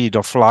the speed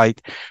of light.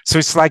 So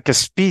it's like a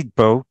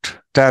speedboat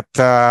that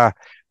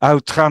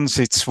outruns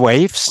its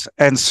waves.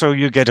 And so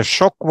you get a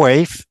shock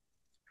wave,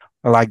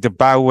 like the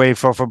bow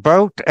wave of a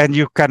boat, and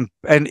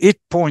it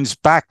points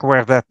back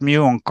where that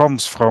muon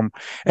comes from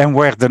and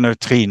where the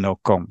neutrino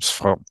comes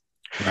from.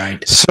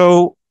 Right.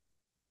 So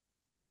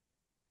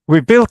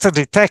we built a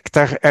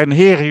detector, and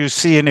here you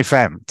see an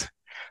event.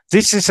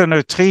 This is a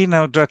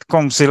neutrino that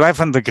comes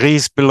 11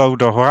 degrees below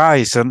the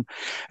horizon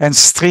and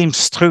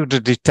streams through the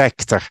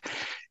detector.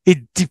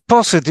 It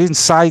deposits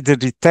inside the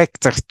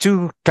detector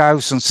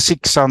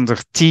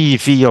 2,600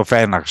 TeV of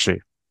energy.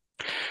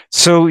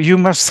 So you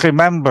must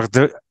remember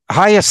the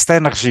highest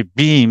energy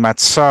beam at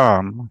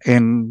CERN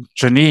in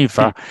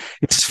Geneva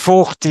is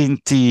 14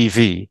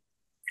 TeV.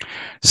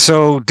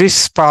 So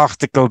this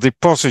particle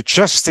deposits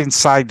just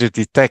inside the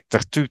detector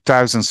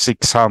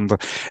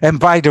 2,600. And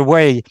by the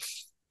way,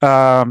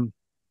 I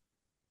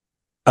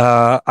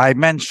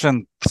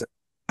mentioned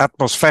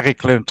atmospheric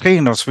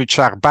neutrinos, which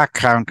are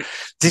background.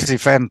 This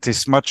event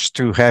is much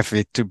too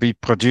heavy to be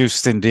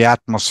produced in the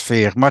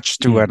atmosphere, much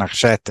too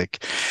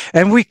energetic.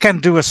 And we can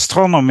do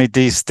astronomy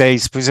these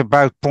days with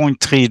about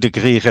 0.3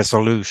 degree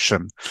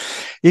resolution.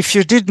 If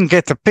you didn't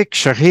get a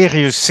picture, here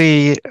you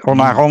see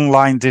on our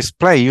online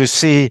display, you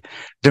see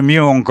the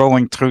muon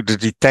going through the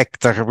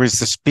detector with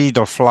the speed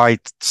of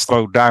light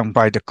slowed down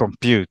by the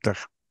computer.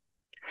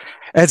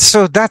 And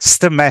so that's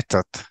the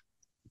method.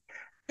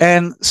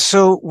 And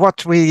so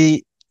what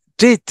we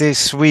did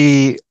is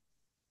we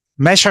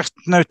measured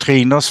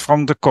neutrinos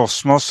from the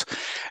cosmos.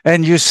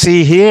 And you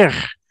see here,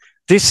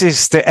 this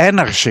is the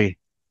energy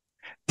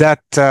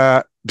that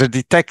the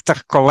detector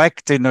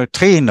collects in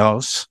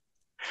neutrinos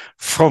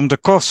from the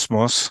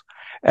cosmos,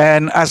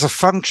 and as a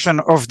function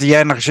of the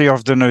energy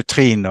of the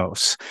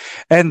neutrinos.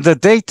 And the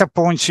data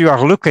points you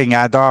are looking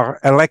at are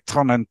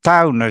electron and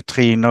tau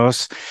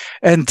neutrinos.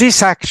 And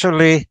this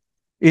actually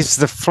is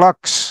the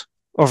flux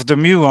of the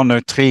muon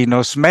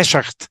neutrinos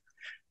measured.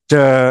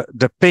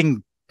 The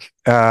pink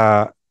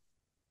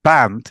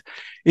band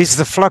is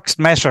the flux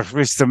measured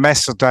with the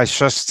method I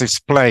just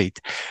displayed.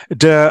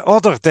 The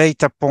other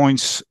data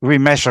points, we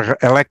measure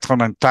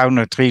electron and tau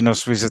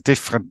neutrinos with a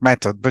different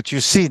method, but you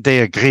see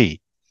they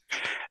agree.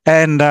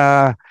 And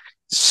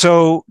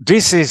so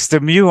this is the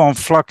muon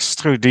flux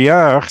through the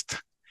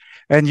Earth,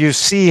 and you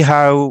see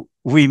how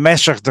we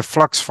measure the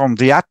flux from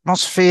the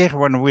atmosphere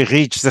when we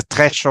reach the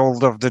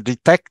threshold of the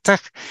detector,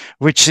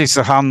 which is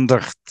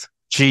 100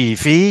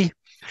 GeV.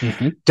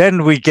 Mm-hmm.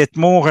 Then we get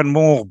more and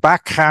more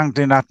background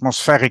in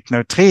atmospheric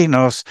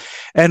neutrinos.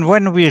 And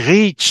when we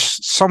reach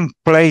some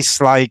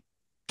place like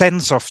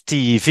tens of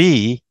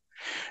TeV,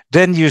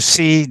 then you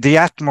see the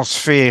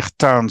atmosphere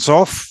turns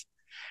off,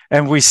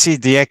 and we see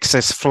the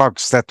excess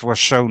flux that was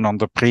shown on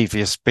the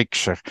previous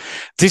picture.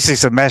 This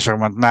is a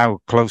measurement now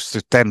close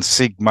to 10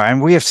 sigma,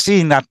 and we have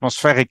seen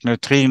atmospheric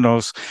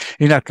neutrinos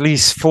in at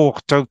least 4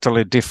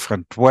 totally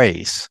different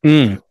ways.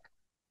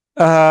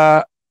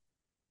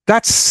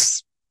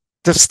 That's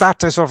the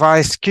status of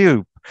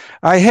IceCube.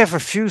 I have a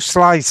few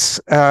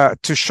slides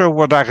to show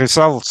what our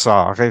results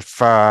are,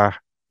 if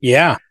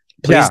Yeah,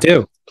 please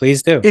do.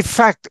 Please do. In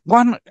fact,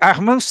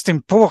 our most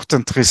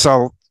important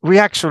result, we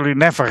actually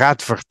never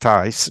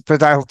advertise,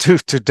 but I'll do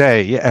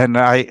today, and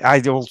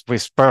I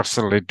always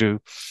personally do.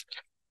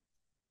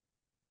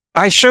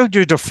 I showed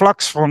you the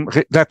flux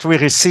that we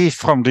receive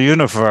from the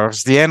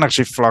universe, the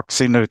energy flux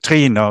in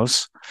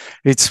neutrinos.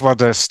 It's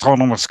what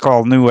astronomers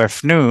call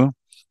nu.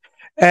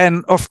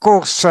 And of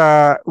course,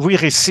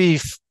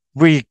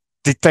 we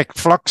detect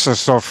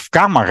fluxes of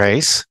gamma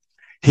rays.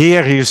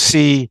 Here you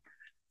see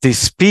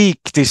this peak,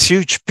 this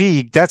huge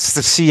peak, that's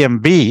the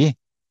CMB,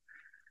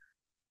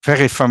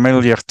 very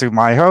familiar to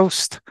my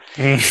host.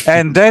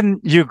 And then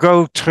you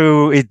go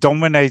through, it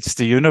dominates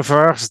the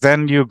universe.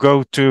 Then you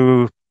go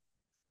to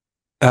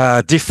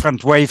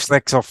different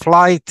wavelengths of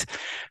light.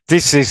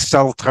 This is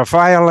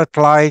ultraviolet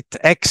light,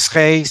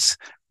 X-rays,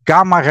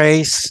 gamma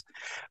rays.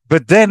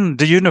 But then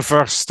the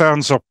universe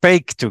turns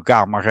opaque to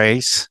gamma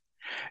rays.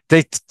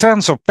 It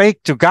turns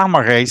opaque to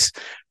gamma rays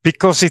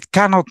because they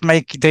cannot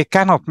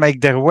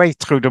make their way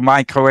through the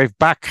microwave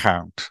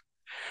background.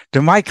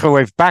 The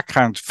microwave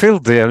background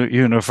filled the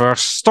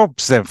universe,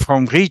 stops them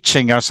from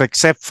reaching us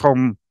except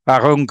from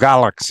our own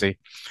galaxy.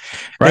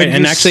 Right.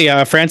 And actually,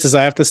 Francis,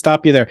 I have to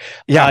stop you there.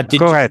 Yeah,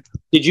 go ahead.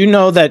 Did you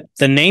know that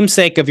the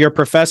namesake of your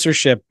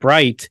professorship,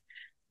 Breit,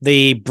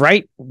 the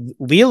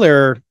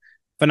Breit-Wheeler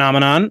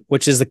phenomenon,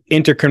 which is the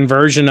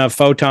interconversion of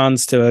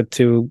photons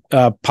to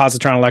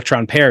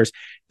positron-electron pairs,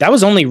 that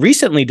was only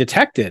recently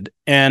detected.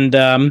 And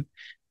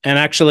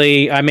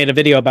actually, I made a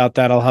video about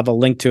that. I'll have a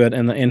link to it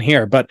in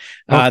here. But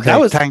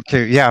thank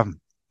you. Yeah.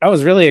 That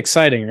was really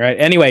exciting, right?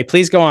 Anyway,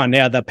 please go on.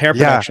 Yeah, the pair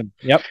production.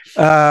 Yep.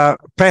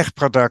 Pair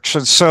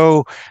production.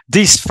 So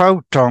these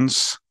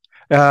photons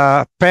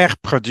pair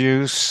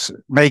produce,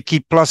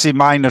 make plus and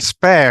minus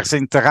pairs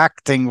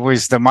interacting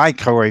with the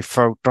microwave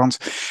photons,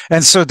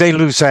 and so they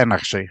lose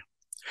energy.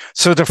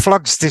 So the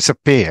flux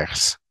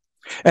disappears.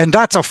 And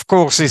that, of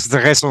course, is the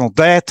raison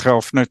d'etre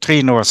of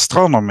neutrino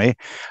astronomy.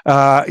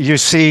 You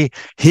see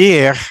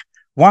here,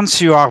 once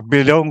you are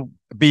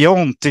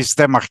beyond this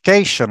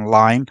demarcation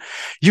line,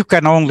 you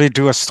can only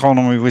do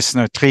astronomy with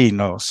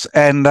neutrinos.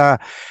 And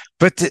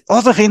but the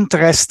other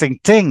interesting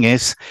thing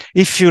is,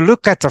 if you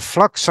look at the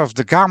flux of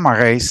the gamma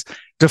rays,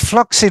 the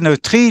flux in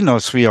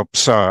neutrinos we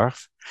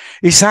observe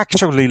is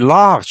actually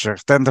larger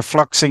than the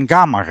flux in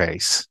gamma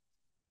rays.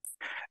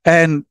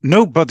 And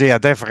nobody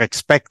had ever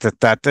expected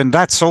that. And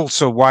that's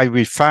also why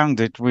we found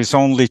it with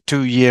only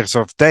 2 years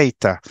of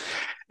data.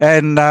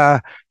 And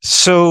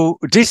so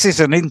this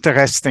is an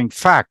interesting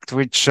fact,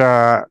 which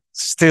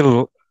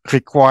still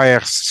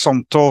requires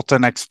some thought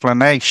and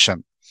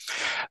explanation.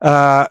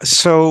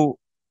 So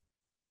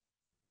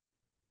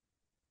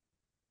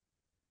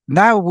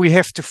now we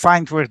have to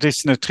find where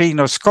these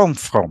neutrinos come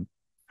from.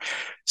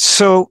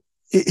 So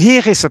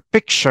here is a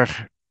picture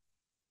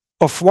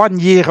of 1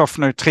 year of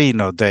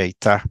neutrino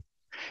data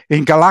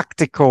in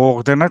galactic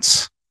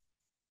coordinates.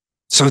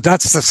 So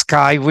that's the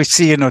sky. We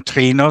see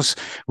neutrinos.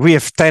 We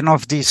have 10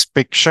 of these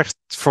pictures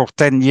for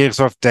 10 years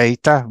of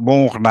data,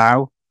 more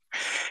now.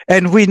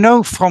 And we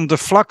know from the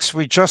flux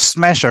we just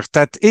measured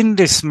that in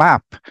this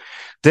map,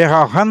 there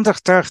are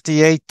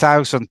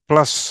 138,000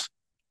 plus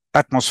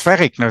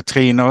atmospheric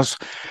neutrinos.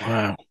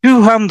 Wow.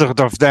 200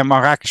 of them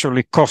are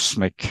actually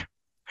cosmic.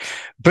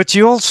 But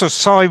you also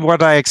saw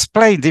what I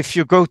explained. If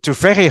you go to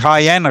very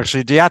high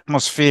energy, the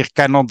atmosphere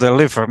cannot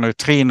deliver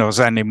neutrinos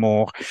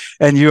anymore,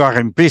 and you are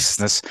in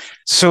business.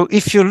 So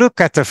if you look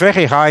at the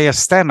very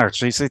highest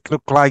energies, it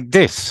looks like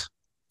this.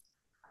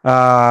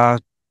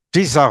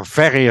 These are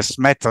various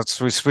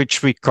methods with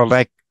which we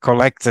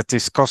collected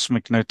these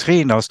cosmic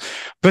neutrinos.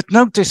 But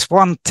notice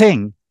one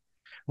thing.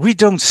 We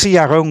don't see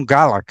our own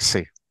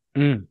galaxy.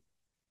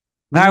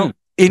 Now,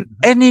 in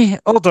any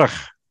other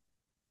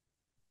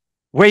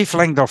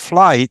wavelength of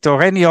light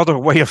or any other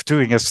way of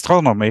doing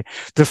astronomy,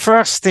 the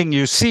first thing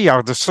you see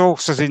are the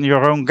sources in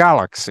your own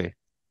galaxy.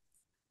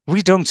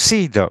 We don't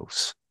see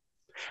those.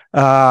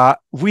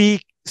 We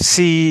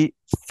see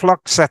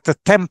flux at the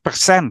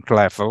 10%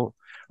 level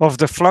of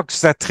the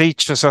flux that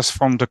reaches us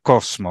from the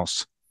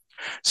cosmos.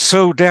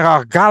 So there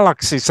are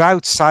galaxies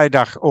outside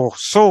or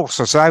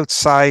sources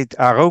outside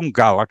our own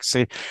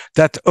galaxy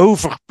that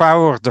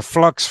overpower the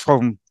flux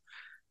from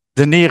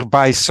the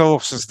nearby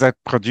sources that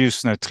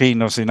produce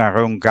neutrinos in our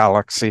own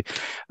galaxy.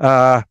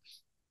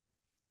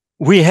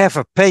 We have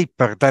a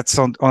paper that's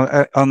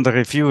under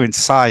review in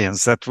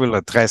Science that will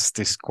address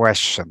this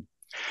question.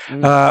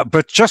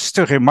 But just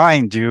to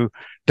remind you,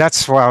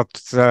 that's what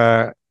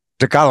the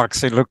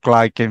galaxy look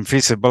like in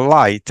visible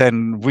light,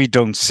 and we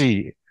don't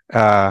see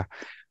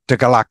the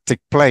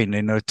galactic plane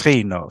in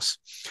neutrinos.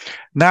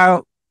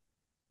 Now,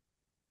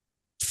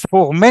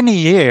 for many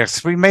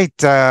years, we made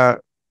the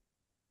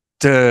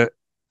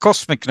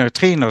cosmic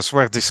neutrinos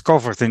were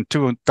discovered in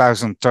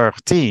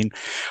 2013.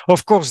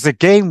 Of course, the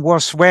game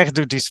was, where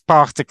do these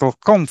particles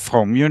come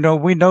from? You know,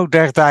 we know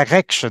their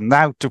direction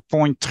now to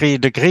 0.3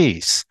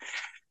 degrees.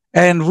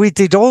 And we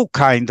did all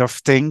kinds of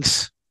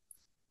things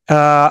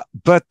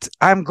But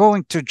I'm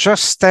going to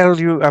just tell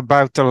you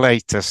about the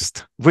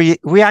latest.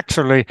 We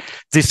actually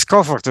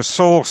discovered the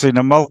source in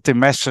a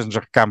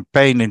multi-messenger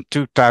campaign in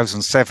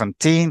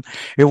 2017.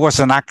 It was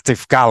an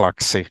active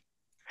galaxy.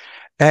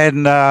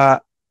 And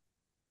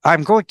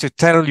I'm going to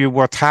tell you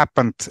what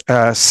happened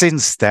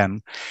since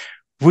then.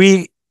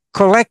 We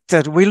looked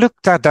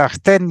at our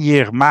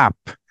 10-year map,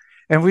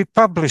 and we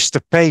published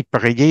a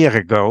paper a year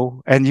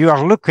ago, and you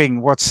are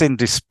looking what's in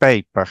this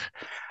paper.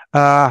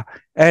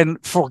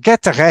 And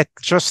forget the red,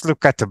 just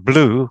look at the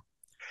blue.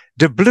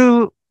 The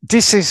blue,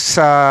 this is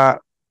the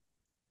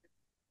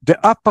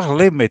upper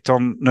limit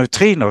on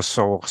neutrino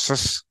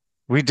sources.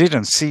 We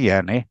didn't see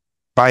any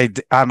by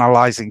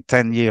analyzing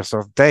 10 years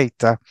of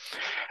data.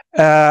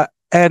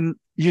 And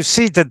you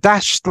see the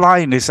dashed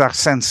line is our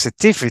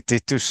sensitivity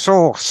to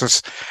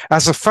sources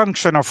as a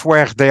function of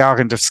where they are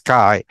in the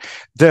sky.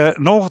 The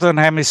northern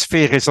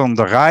hemisphere is on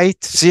the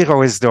right,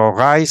 0 is the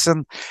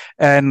horizon,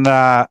 and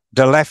the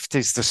left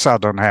is the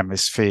southern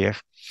hemisphere.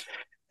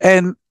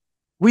 And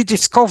we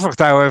discovered,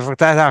 however,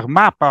 that our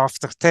map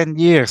after 10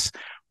 years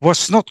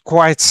was not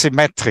quite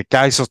symmetric,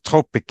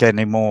 isotropic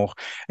anymore.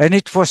 And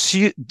it was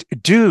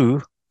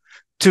due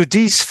to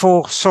these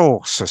 4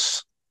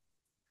 sources.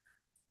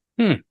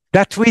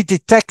 That we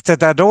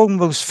detected at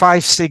almost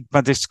 5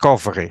 sigma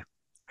discovery.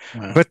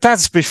 Wow. But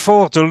that's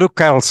before the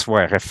look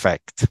elsewhere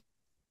effect.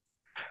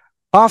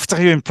 After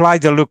you imply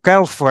the look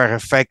elsewhere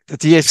effect,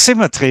 the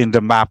asymmetry in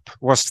the map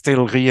was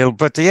still real,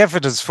 but the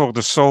evidence for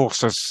the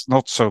sources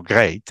not so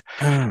great.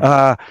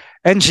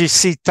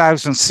 NGC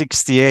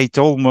 1068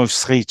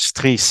 almost reached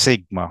 3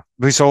 sigma,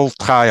 with all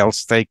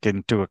trials taken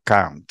into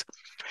account.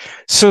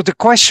 So the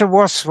question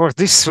was, were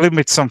these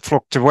limits and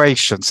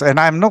fluctuations? And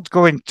I'm not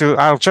going to,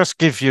 I'll just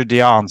give you the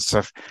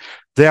answer.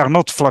 They are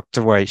not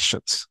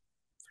fluctuations.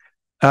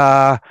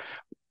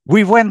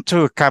 We went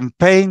to a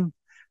campaign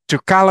to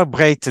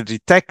calibrate the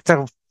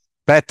detector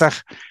better,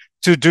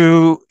 to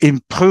do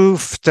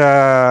improved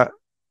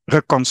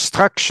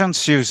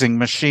reconstructions using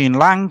machine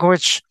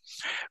language.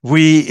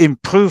 We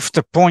improved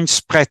the point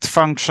spread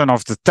function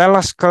of the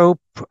telescope,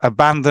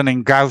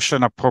 abandoning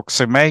Gaussian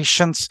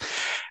approximations.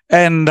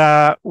 And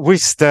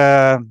with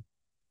the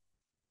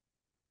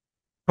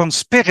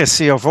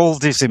conspiracy of all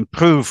these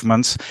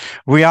improvements,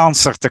 we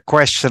answered the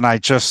question I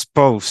just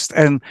posed.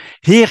 And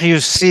here you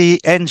see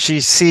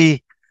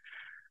NGC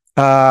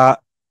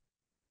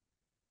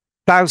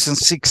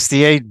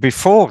 1068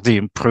 before the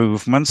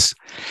improvements.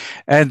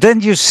 And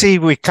then you see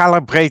we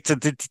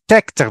calibrated the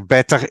detector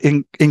better,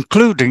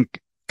 including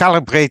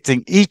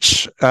calibrating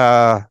each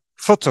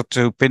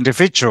phototube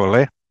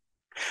individually.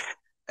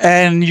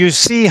 And you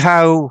see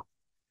how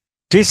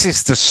this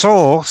is the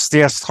source,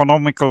 the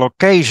astronomical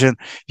occasion.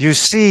 You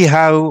see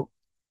how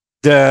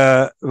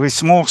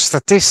with more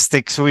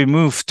statistics, we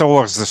move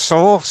towards the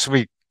source.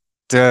 We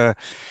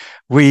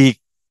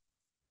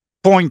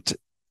point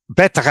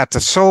better at the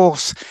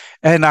source,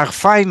 and our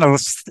final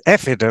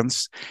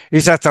evidence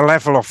is at a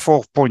level of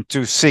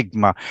 4.2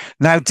 sigma.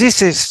 Now,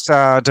 this is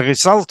the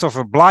result of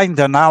a blind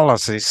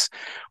analysis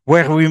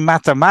where we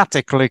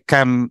mathematically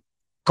can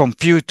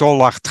compute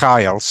all our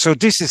trials. So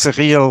this is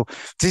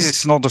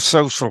not a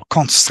social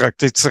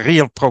construct, it's a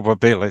real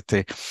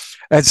probability.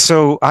 And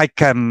so I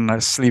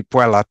can sleep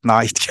well at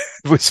night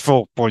with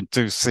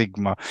 4.2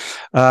 sigma.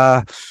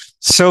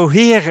 So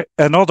here,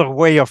 another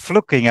way of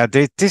looking at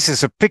it, this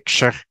is a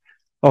picture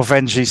of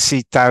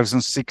NGC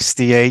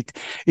 1068.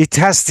 It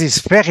has this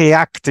very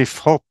active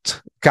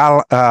hot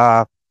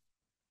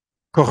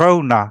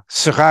corona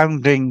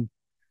surrounding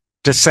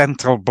the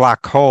central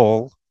black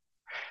hole.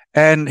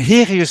 And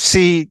here you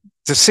see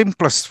the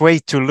simplest way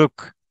to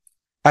look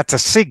at a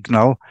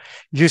signal.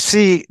 You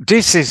see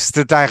this is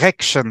the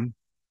direction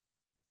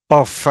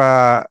of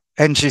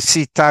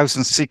NGC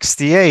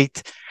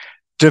 1068.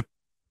 The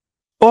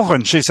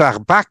orange is our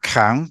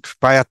background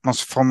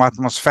from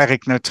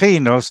atmospheric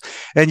neutrinos.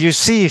 And you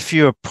see if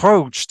you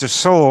approach the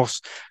source,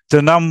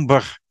 the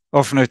number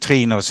of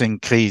neutrinos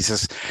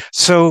increases.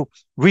 So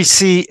we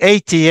see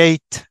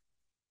 88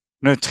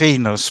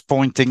 neutrinos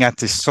pointing at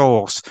the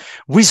source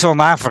with on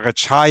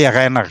average higher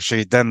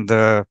energy than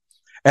the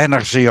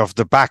energy of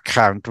the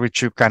background,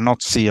 which you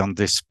cannot see on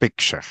this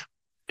picture.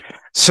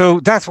 So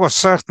that was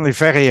certainly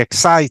very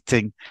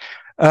exciting.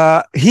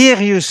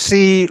 Here you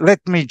see,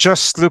 let me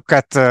just look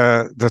at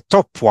the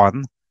top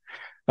one.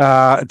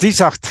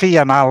 These are 3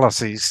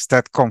 analyses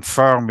that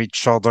confirm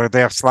each other.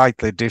 They are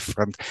slightly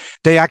different.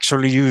 They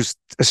actually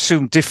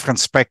assume different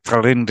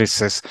spectral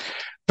indices.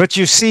 But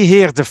you see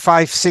here the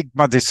 5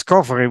 sigma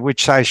discovery,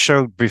 which I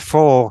showed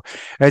before,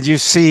 and you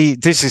see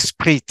this is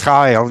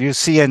pre-trial. You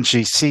see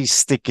NGC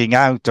sticking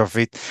out of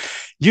it.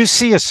 You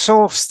see a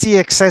source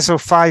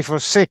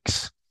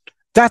TXS0506.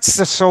 That's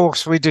the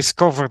source we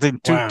discovered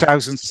in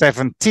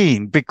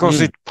 2017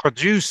 because it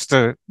produced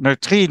a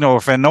neutrino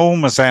of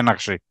enormous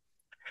energy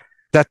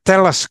that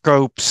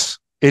telescopes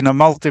in a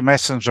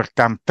multi-messenger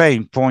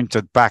campaign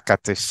pointed back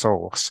at this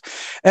source.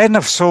 And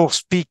of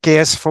source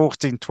PKS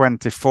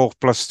 1424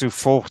 plus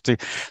 240.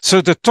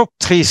 So the top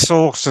 3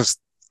 sources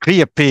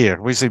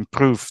reappear with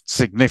improved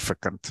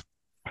significance.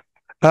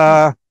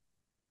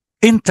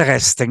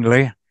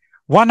 Interestingly,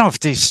 one of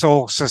these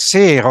sources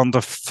here on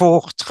the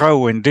fourth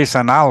row in this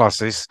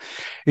analysis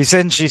is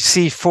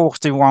NGC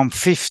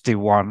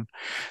 4151.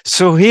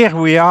 So here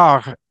we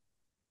are,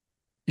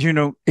 in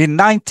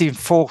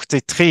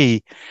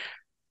 1943,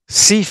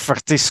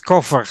 Seifert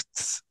discovered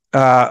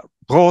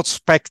broad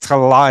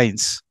spectral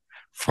lines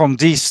from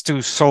these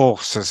two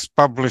sources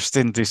published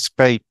in this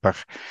paper.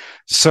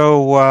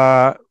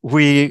 So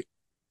we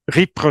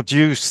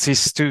reproduced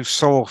these two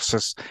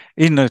sources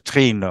in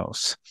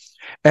neutrinos.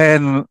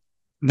 And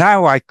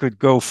now I could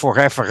go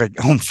forever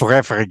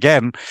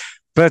again.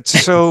 But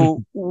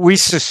so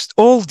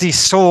all these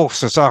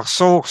sources are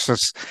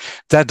sources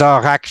that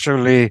are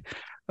actually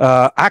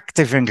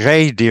active in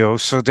radio,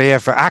 so they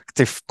have an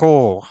active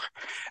core,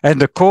 and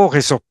the core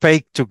is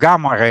opaque to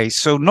gamma rays.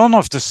 So none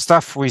of the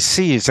stuff we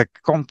see is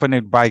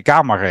accompanied by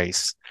gamma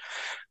rays.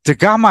 The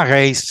gamma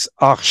rays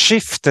are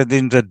shifted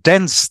in the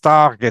dense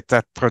target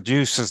that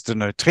produces the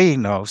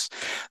neutrinos.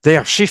 They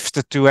are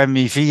shifted to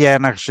MEV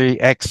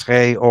energy,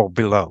 X-ray, or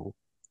below.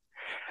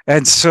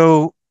 And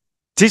so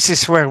this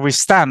is where we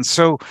stand.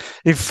 So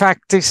in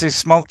fact, this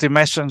is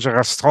multi-messenger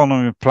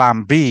astronomy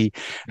plan B.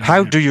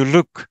 How do you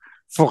look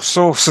for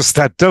sources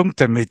that don't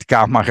emit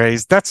gamma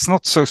rays? That's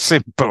not so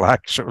simple,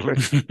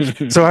 actually.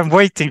 So I'm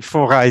waiting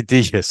for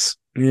ideas.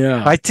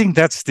 Yeah. I think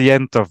that's the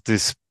end of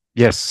this.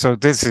 Yes, so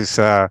this is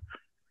a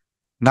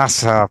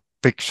NASA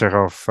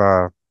picture of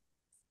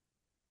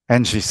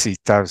NGC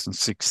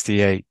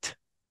 1068.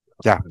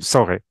 Yeah,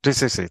 sorry,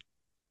 this is it.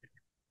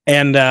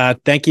 And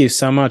thank you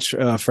so much,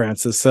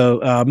 Francis. So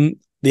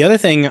the other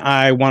thing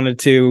I wanted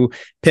to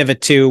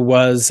pivot to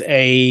was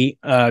a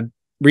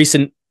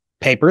recent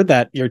paper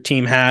that your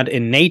team had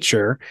in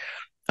Nature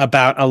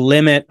about a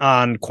limit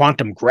on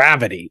quantum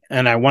gravity.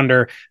 And I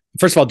wonder,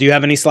 first of all, do you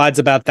have any slides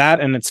about that?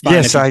 And it's fine.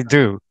 Yes, I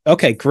do.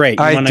 Okay,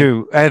 great. I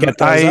do. And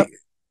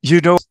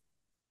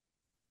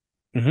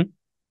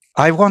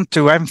I want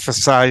to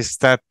emphasize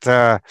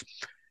that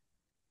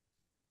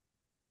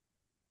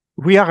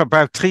we are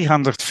about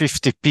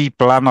 350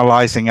 people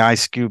analyzing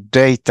IceCube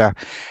data.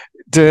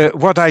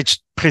 What I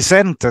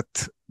presented,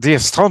 the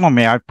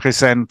astronomy I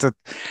presented,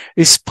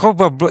 is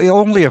probably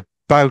only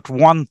about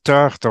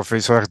 1/3 of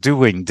us are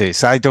doing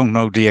this. I don't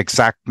know the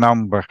exact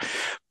number,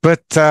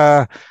 but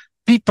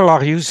people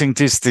are using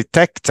this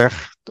detector,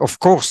 of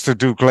course, to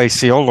do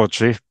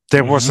glaciology.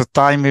 There was a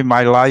time in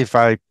my life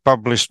I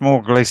published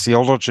more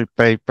glaciology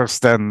papers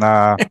than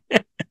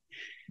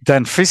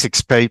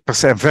physics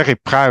papers. I'm very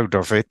proud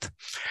of it.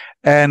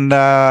 And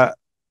a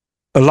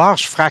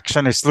large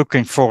fraction is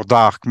looking for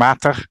dark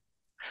matter.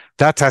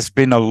 That has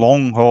been a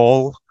long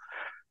haul.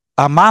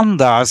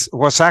 Amanda's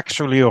was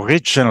actually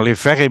originally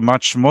very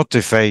much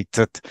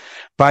motivated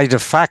by the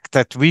fact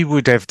that we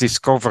would have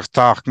discovered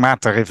dark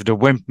matter if the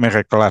WIMP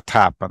miracle had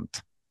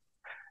happened.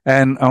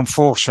 And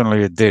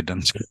unfortunately it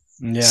didn't.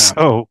 Yeah,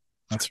 so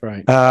that's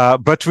right.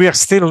 But we are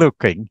still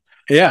looking.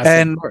 Yeah,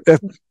 and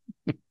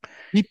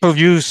people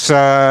use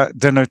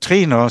the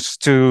neutrinos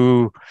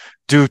to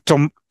do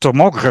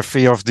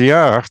tomography of the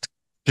Earth,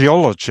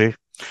 geology,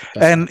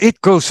 and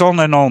it goes on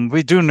and on.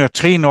 We do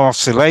neutrino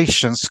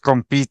oscillations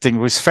competing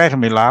with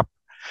Fermilab,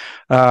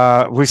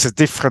 with a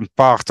different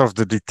part of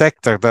the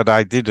detector that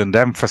I didn't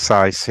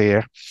emphasize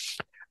here.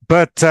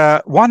 But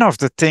one of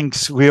the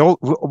things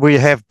we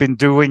have been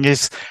doing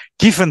is,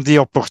 given the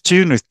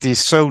opportunity is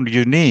so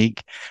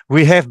unique,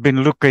 we have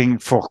been looking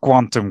for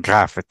quantum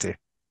gravity.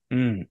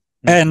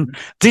 And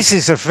this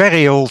is a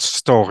very old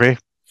story.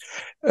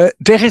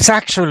 There is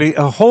actually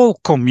a whole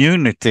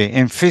community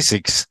in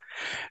physics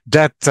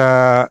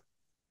that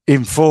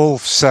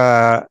involves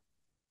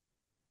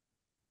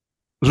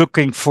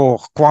looking for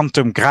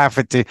quantum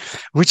gravity,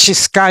 which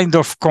is kind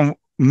of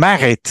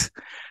married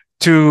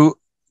to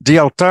the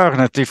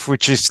alternative,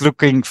 which is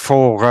looking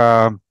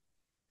for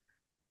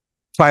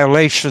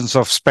violations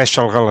of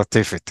special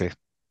relativity.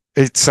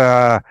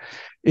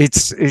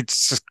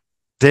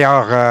 They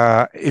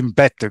are in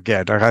bed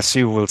together, as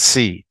you will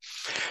see.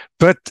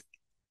 But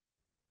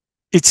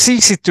it's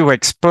easy to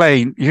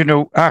explain.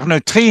 Our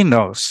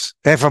neutrinos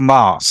have a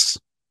mass.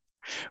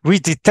 We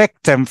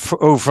detect them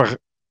over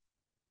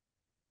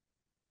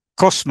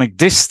cosmic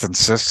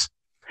distances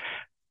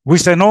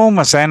with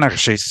enormous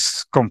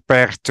energies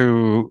compared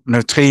to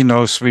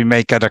neutrinos we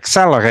make at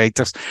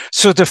accelerators.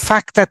 So the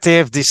fact that they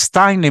have these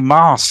tiny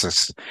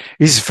masses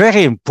is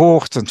very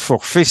important for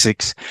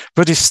physics,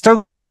 but it's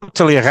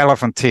totally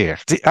irrelevant here.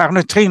 Our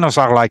neutrinos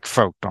are like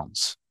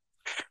photons.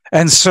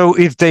 And so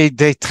if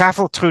they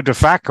travel through the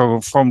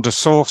vacuum from the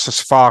sources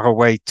far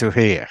away to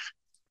here,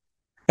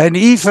 and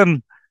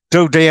even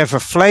though they have a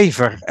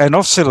flavor and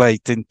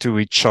oscillate into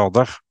each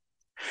other,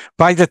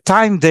 by the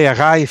time they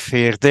arrive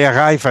here, they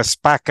arrive as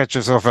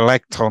packages of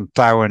electron,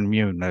 tau, and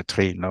mu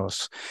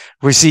neutrinos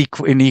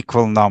in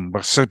equal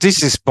numbers. So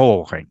this is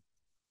boring.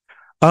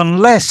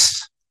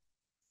 Unless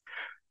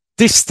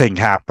this thing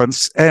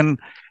happens, and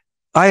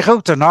I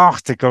wrote an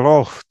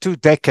article 2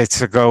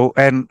 decades ago,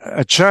 and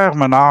a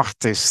German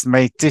artist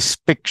made this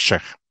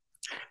picture.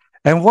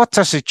 And what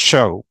does it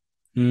show?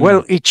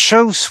 Well, it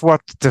shows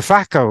what the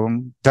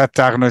vacuum that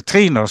our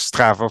neutrinos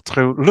travel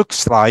through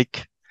looks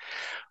like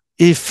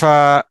if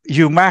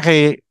you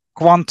marry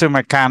quantum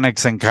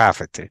mechanics and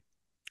gravity.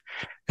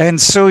 And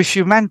so if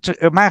you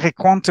marry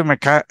quantum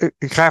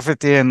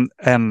gravity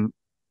and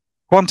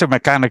quantum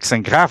mechanics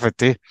and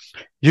gravity,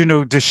 you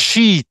know, the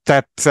sheet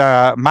that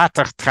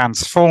matter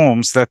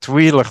transforms that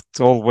Wheeler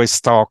always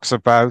talks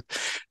about,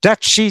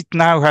 that sheet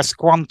now has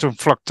quantum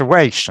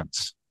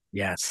fluctuations.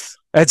 Yes.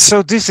 And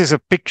so this is a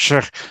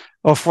picture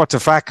of what a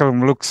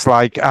vacuum looks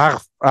like,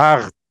 our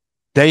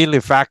daily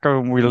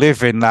vacuum we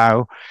live in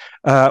now,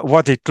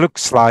 what it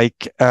looks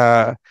like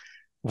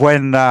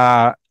when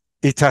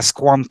it has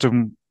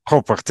quantum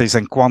properties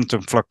and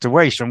quantum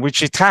fluctuation,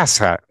 which it does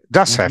have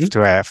to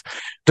have.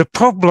 The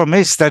problem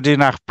is that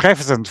in our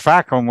present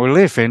vacuum we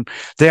live in,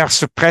 they are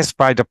suppressed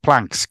by the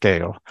Planck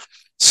scale.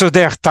 So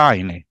they're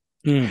tiny.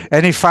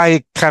 And if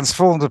I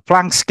transform the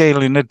Planck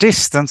scale in a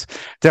distance,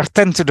 they're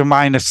 10 to the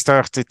minus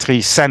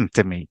 33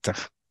 centimeter.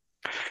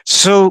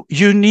 So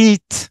you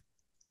need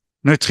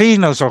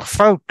neutrinos or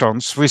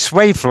photons with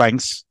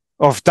wavelengths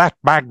of that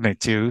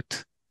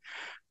magnitude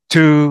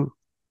to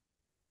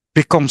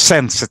become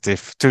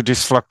sensitive to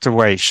these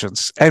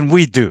fluctuations. And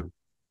we do.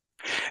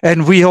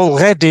 And we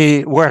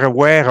already were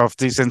aware of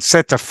this and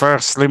set the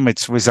first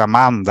limits with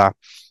Amanda.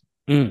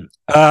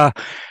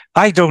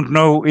 I don't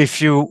know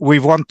if we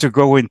want to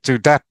go into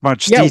that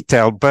much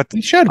detail, but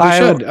we should.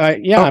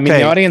 Yeah, I mean,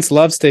 the audience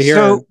loves to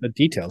hear the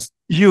details.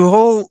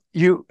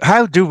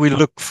 How do we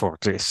look for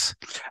this?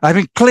 I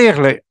mean,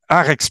 clearly,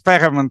 our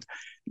experiment,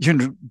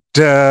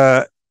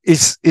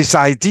 is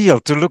ideal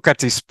to look at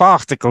these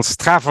particles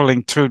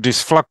traveling through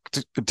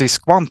these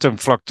quantum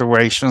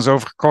fluctuations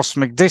over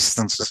cosmic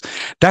distances.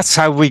 That's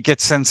how we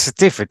get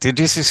sensitivity.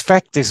 This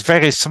effect is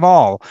very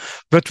small,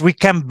 but we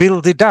can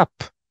build it up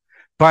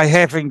by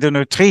having the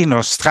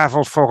neutrinos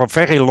travel for a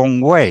very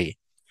long way.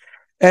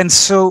 And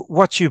so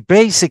what you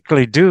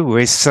basically do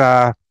is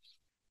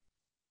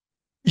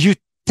you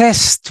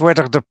test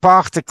whether the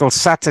particles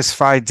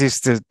satisfy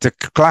the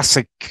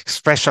classic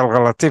special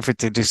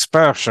relativity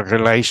dispersion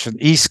relation,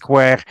 E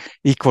square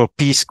equal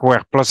P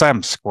square plus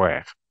M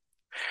square.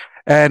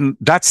 And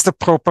that's the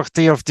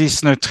property of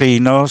these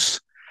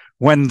neutrinos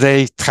when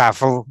they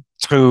travel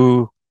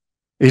through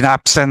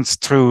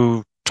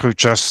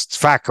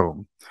just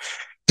vacuum.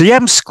 The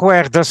M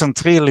square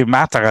doesn't really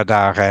matter at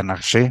our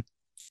energy,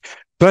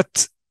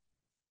 but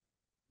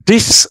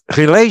this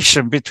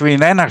relation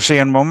between energy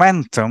and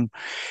momentum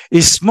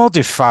is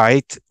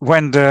modified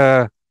when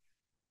the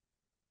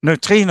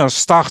neutrinos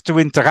start to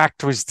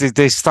interact with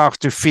they start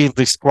to feel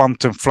this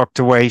quantum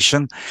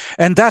fluctuation,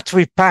 and that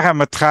we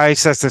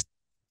parameterize as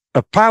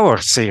a power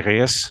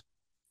series,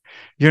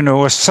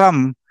 a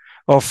sum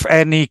of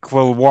n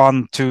equal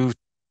 1, 2,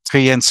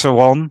 3, and so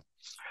on,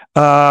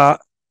 a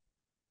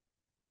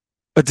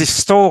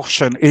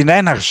distortion in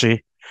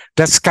energy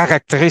that's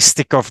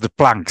characteristic of the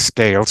Planck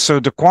scale. So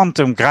the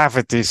quantum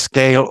gravity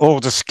scale, or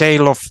the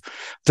scale of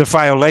the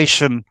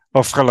violation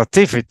of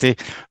relativity,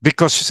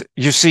 because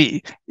you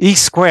see, E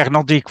square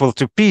not equal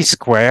to P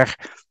square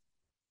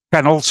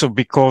can also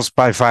be caused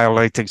by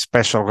violating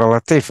special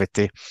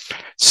relativity.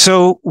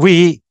 So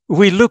we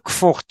look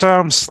for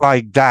terms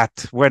like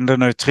that when the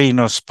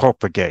neutrinos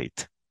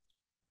propagate.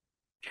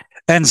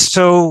 And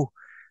so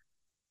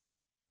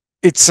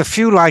it's a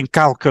few line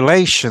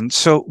calculation.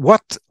 So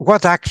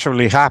what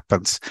actually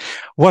happens?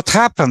 What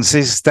happens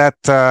is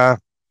that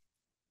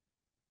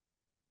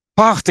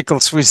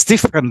particles with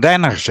different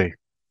energy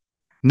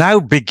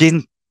now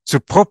begin to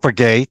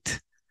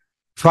propagate,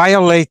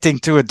 violating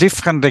to a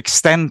different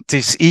extent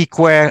this E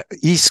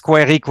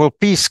square equal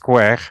P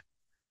square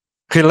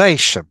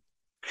relation.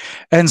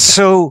 And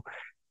so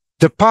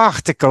the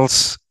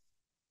particles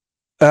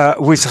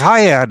with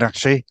high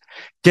energy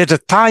get a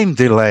time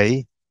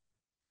delay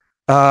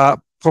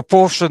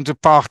proportion to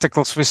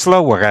particles with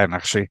lower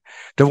energy.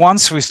 The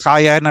ones with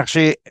high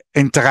energy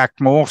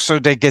interact more, so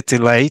they get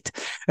delayed.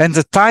 And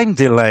the time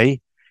delay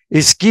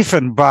is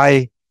given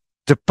by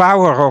the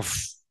power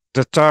of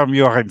the term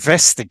you're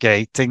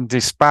investigating,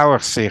 this power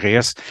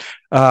series.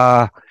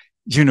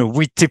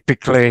 We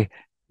typically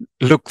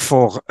look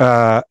for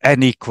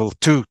n equal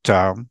 2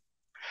 term.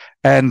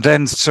 And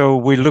then so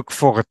we look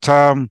for a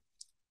term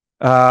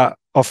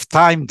of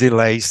time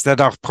delays that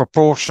are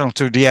proportional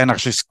to the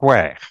energy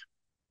square.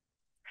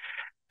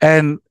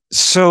 And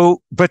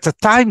so, but the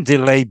time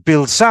delay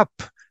builds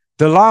up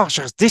the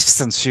larger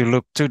distance you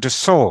look to the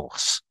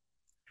source.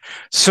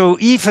 So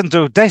even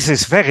though this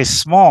is very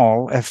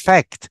small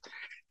effect,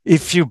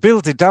 if you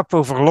build it up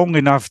over long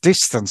enough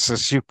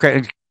distances, you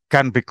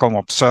can become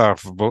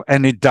observable,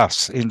 and it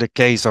does in the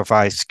case of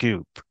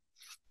IceCube.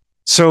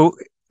 So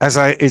as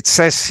it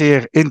says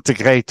here,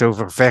 integrate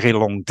over very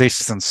long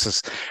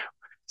distances.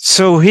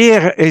 So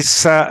here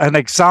is an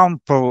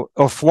example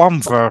of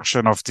one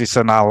version of this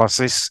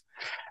analysis.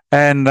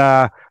 And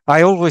I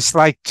always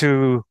like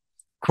to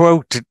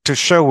quote to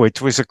show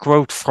it with a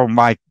quote from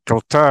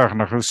Michael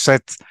Turner, who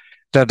said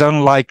that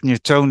unlike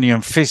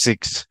Newtonian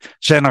physics,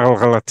 general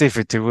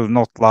relativity will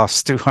not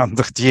last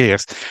 200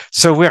 years.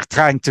 So we're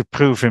trying to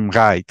prove him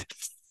right.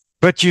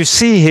 But you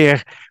see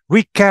here,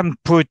 we can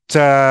put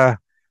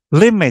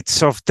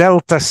limits of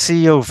delta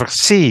c over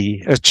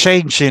c, a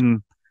change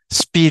in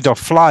speed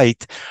of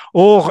light,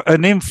 or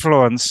an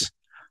influence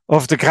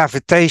of the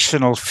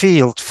gravitational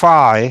field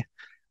phi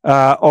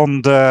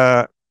on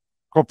the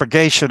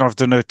propagation of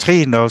the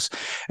neutrinos.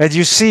 And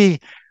you see,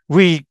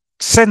 we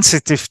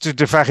sensitive to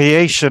the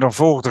variation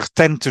of order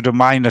 10 to the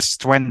minus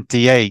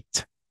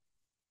 28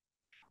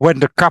 when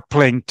the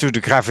coupling to the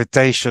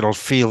gravitational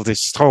field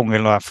is strong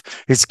enough.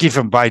 It's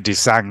given by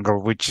this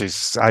angle, which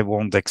is, I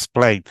won't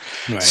explain.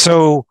 Right.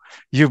 So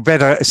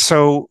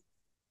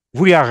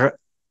we are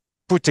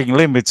putting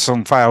limits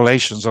on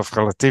violations of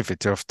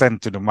relativity of 10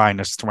 to the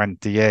minus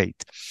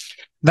 28.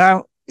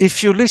 Now,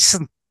 if you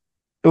listen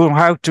to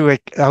how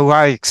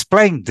I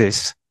explained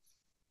this,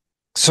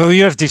 so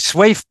you have these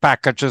wave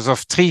packages of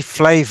 3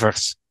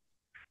 flavors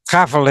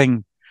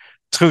traveling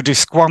through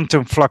these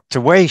quantum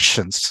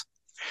fluctuations.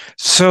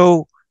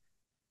 So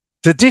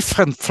the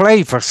different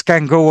flavors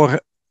can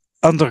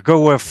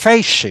undergo a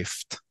phase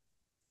shift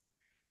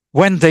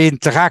when they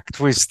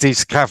interact with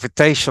these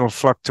gravitational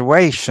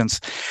fluctuations.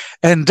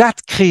 And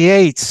that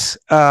creates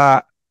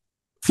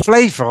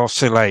flavor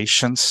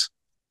oscillations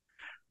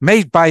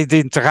made by the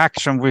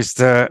interaction with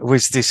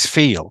this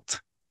field,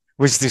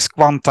 with this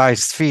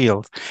quantized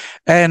field.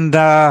 And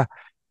that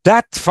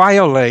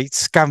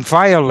can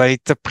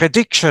violate the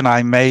prediction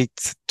I made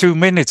 2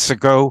 minutes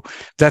ago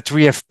that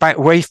we have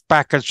wave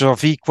package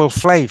of equal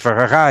flavor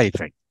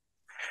arriving.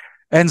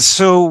 And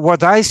so what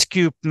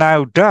IceCube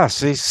now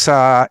does is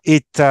and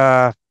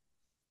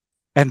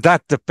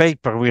that the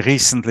paper we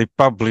recently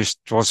published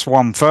was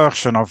one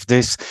version of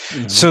this.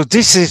 Mm-hmm. So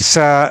this is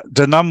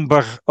the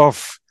number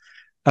of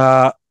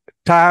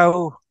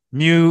tau,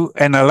 mu,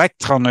 and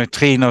electron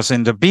neutrinos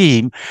in the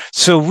beam.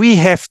 So we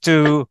have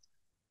to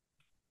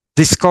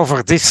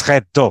discover this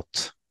red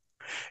dot.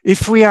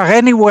 If we are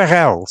anywhere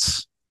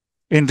else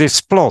in this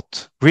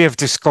plot, we have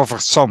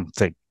discovered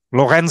something.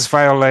 Lorentz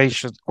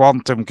violation,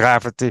 quantum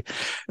gravity.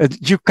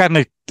 You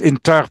can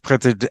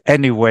interpret it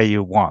any way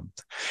you want.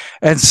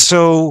 And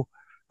so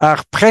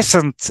our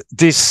present,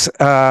 this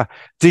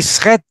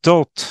red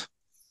dot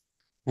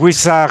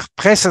with our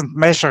present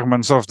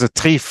measurements of the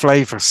 3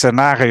 flavor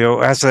scenario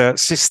as a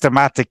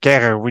systematic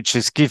error, which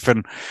is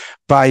given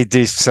by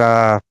this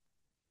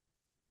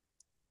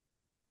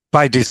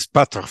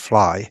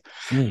butterfly.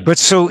 Mm. But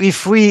so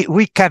if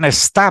we can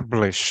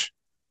establish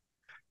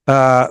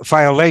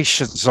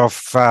violations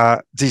of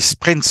these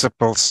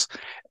principles,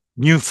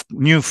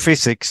 new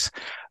physics,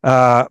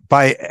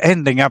 by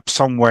ending up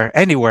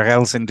anywhere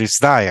else in this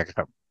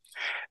diagram.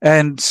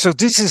 And so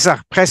this is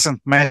our present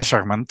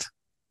measurement.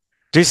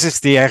 This is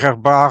the error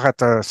bar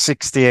at a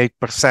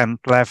 68%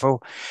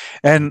 level.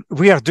 And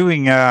we are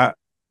doing a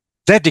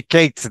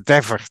dedicated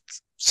effort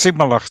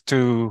similar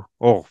to,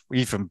 or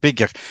even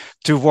bigger,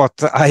 to what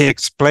I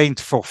explained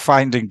for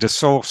finding the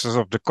sources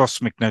of the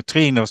cosmic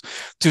neutrinos,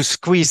 to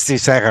squeeze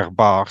these error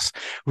bars.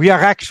 We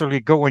are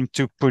actually going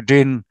to put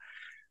in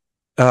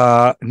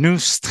new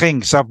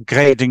strings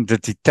upgrading the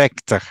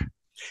detector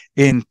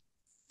in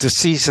the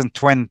season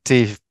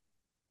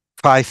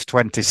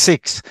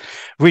 25-26,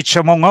 which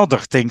among other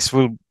things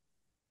will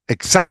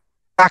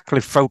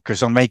exactly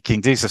focus on making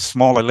this a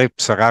small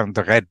ellipse around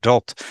the red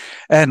dot,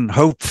 and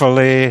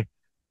hopefully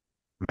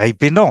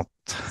maybe not.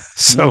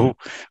 So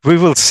we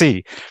will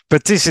see.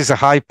 But this is a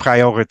high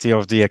priority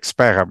of the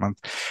experiment.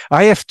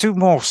 I have 2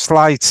 more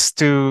slides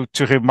to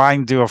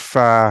remind you of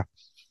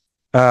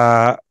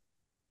a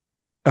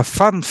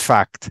fun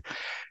fact.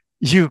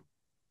 You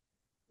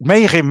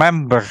may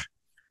remember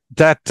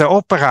that the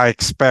opera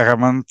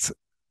experiment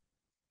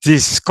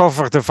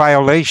discovered a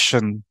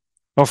violation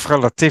of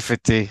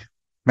relativity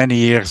many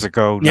years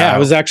ago now. Yeah, it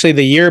was actually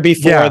the year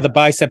before the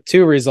Bicep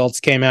 2 results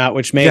came out,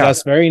 which made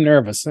us very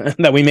nervous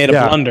that we made a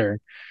blunder.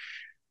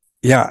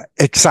 Yeah,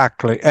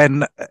 exactly.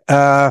 And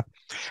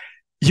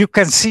you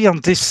can see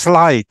on this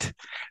slide,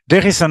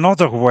 there is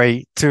another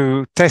way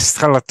to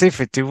test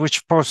relativity,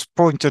 which was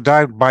pointed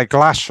out by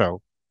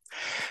Glashow.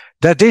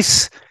 That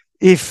is,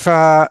 if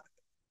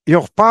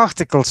your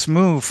particles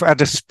move at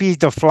the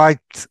speed of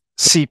light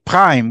c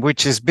prime,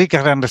 which is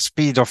bigger than the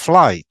speed of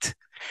light,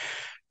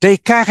 they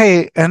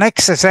carry an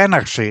excess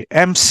energy,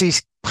 mc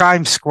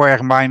prime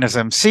square minus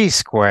mc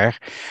square,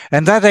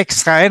 and that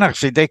extra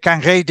energy they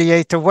can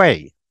radiate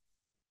away.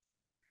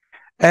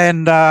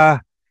 And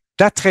that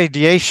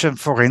radiation,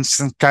 for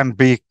instance, can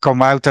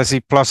come out as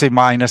plus or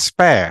minus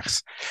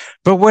pairs.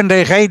 But when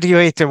they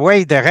radiate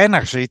away their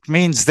energy, it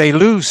means they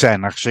lose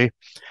energy.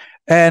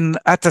 And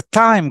at the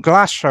time,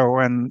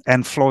 Glashow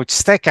and Floyd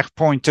Stecker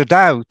pointed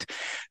out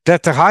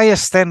that the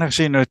highest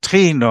energy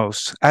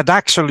neutrinos had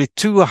actually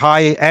too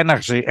high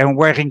energy and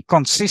were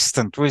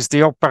inconsistent with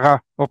the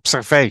opera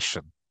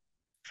observation.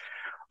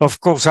 of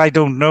course, I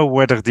don't know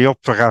whether the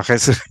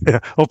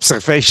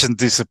observation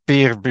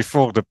disappeared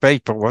before the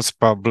paper was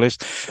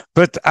published,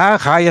 but our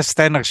highest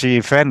energy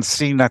events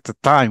seen at the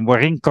time were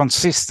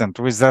inconsistent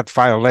with that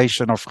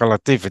violation of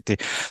relativity.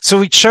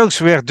 So it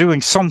shows we are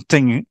doing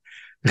something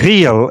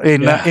real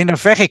in a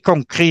very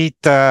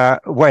concrete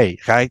way,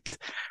 right?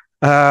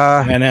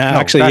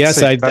 Actually,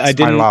 yes, I didn't.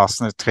 My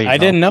last neutrino. I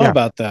didn't know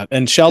about that.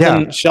 And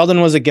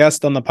Sheldon was a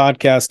guest on the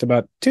podcast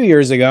about 2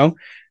 years ago,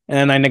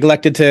 and I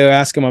neglected to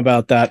ask him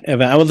about that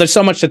event. Well, there's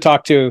so much to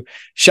talk to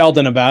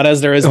Sheldon about, as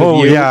there is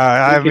with you.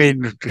 I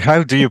mean,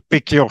 how do you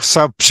pick your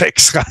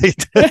subjects,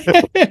 right?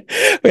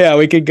 Yeah,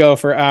 we could go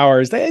for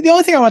hours. The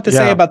only thing I want to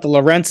say about the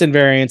Lorentz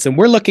invariance, and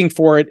we're looking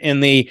for it in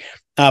the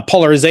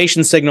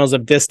polarization signals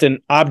of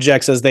distant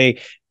objects as they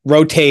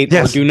rotate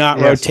or do not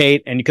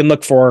rotate, and you can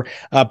look for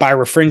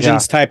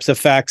birefringence types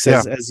effects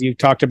as you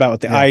talked about with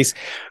the ice.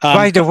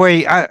 By the way,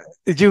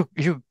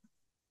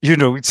 you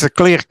know, it's a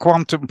clear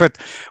quantum, but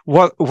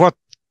what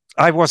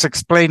I was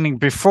explaining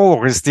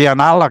before is the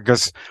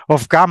analogous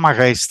of gamma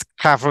rays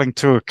traveling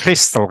through a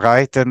crystal,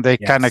 right? And they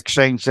can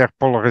exchange their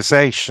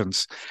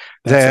polarizations.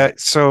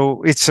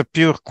 So it's a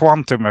pure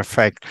quantum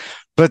effect,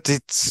 but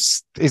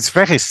it's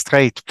very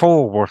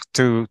straightforward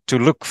to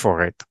look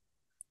for it.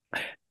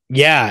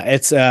 Yeah,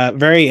 it's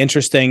very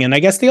interesting. And I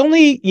guess the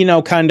only,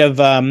 kind of,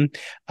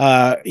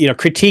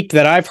 critique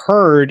that I've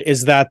heard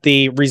is that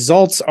the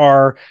results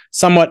are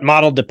somewhat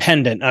model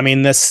dependent. I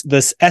mean, this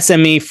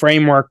SME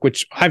framework,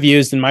 which I've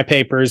used in my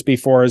papers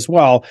before as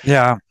well,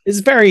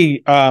 is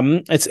very,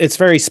 it's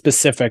very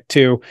specific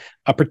to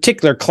a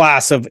particular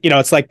class of,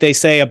 it's like they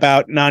say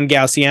about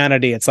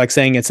non-Gaussianity. It's like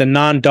saying it's a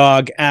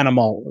non-dog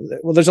animal.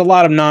 Well, there's a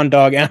lot of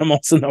non-dog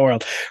animals in the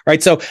world,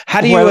 right? So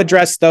how do you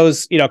address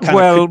those,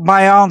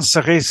 my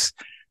answer is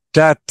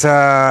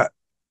that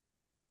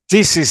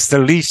this is the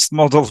least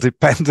model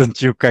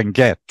dependent you can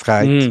get,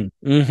 right?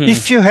 Mm-hmm.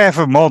 If you have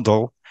a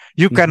model,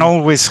 you can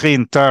always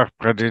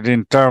reinterpret it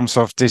in terms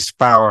of this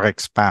power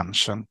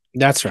expansion.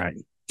 That's right.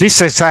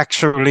 This is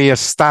actually a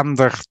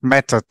standard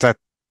method that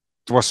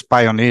was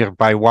pioneered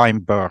by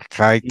Weinberg,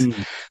 right?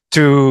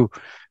 You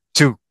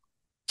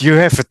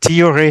have a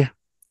theory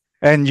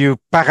and you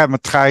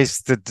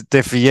parameterize the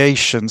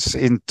deviations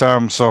in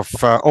terms of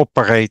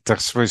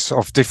operators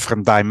of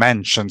different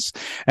dimensions,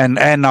 and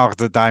n are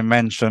the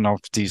dimension of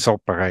these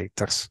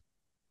operators.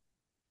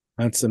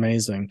 That's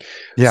amazing.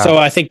 Yeah. So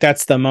I think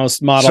that's the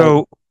most model.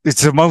 So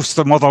it's the most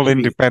model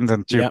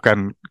independent you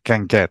can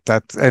get.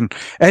 That, and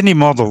any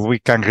model we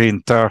can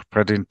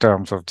reinterpret in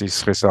terms of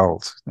these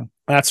results.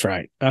 That's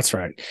right. That's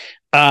right.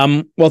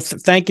 Well,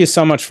 thank you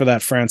so much for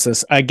that,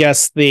 Francis. I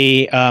guess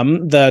the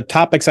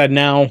topics I'd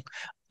now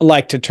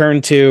like to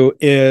turn to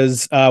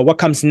is what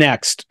comes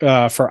next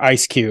for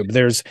IceCube.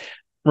 There's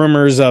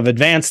rumors of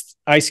advanced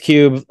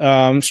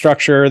IceCube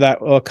structure that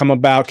will come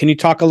about. Can you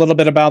talk a little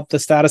bit about the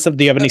status of?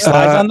 Do you have any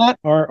slides on that?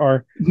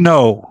 Or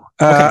no?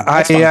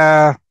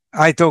 I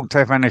don't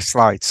have any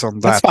slides on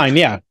that. That's fine.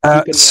 Yeah.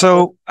 But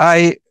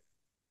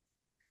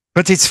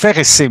it's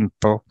very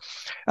simple.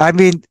 I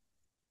mean,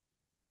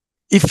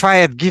 if I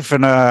had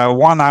given a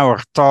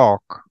 1-hour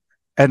talk,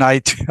 and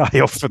I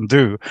often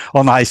do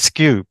on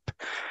IceCube,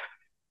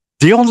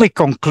 the only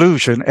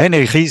conclusion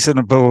any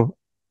reasonable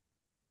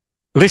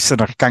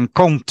listener can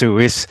come to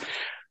is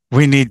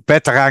we need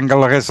better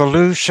angular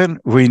resolution,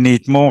 we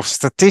need more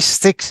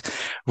statistics,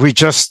 we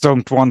just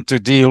don't want to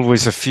deal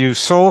with a few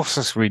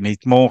sources, we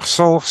need more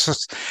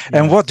sources.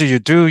 And what do?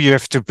 You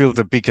have to build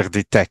a bigger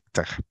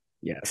detector.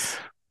 Yes.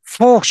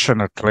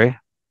 Fortunately,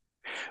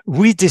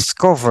 we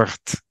discovered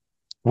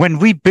when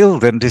we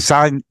build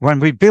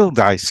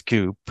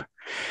IceCube,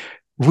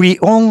 we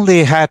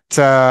only had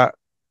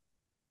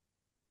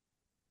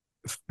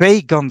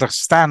vague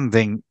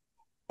understanding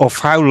of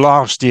how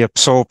large the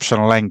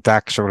absorption length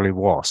actually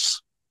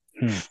was.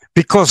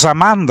 Because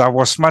Amanda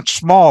was much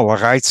smaller,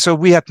 right? So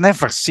we had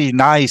never seen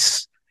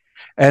ice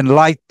and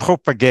light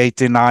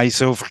propagate in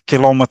ice over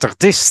kilometer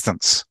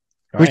distance,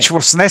 which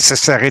was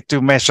necessary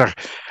to measure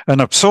an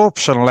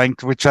absorption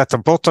length, which at the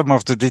bottom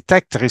of the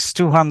detector is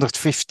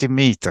 250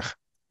 meters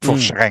for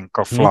strength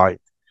of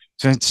light.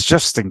 So it's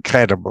just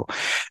incredible.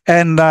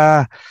 And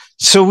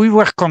so we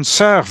were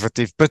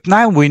conservative, but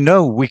now we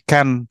know we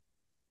can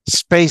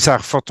space our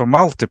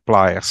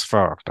photomultipliers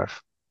further.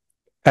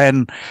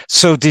 And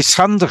so this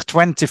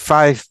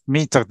 125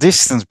 meter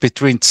distance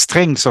between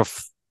strings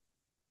of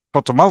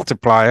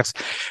photomultipliers,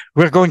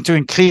 we're going to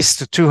increase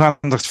to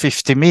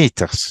 250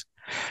 meters.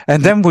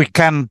 And then we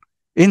can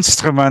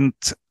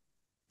instrument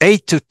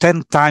 8 to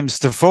 10 times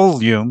the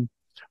volume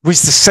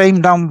with the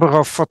same number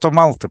of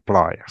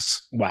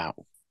photomultipliers. Wow.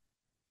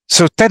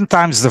 So 10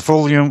 times the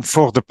volume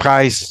for the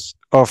price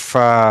of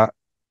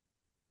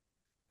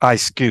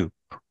IceCube.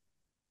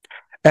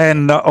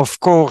 And of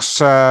course,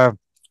 all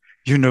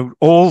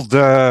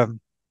the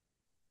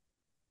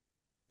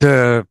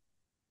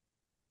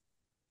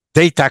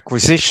data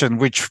acquisition,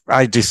 which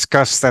I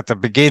discussed at the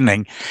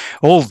beginning,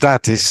 all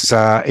that is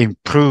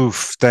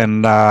improved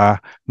and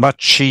much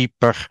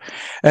cheaper.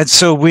 And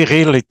so we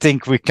really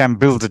think we can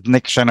build a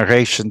next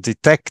generation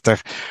detector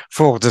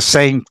for the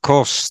same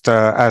cost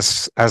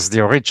as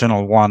the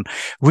original one.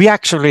 We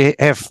actually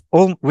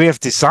have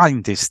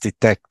designed this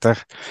detector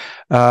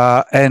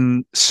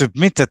and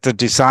submitted the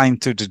design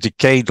to the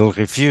Decadal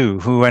Review,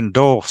 who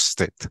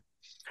endorsed it.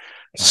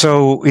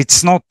 So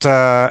it's not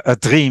a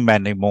dream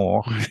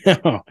anymore.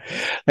 No,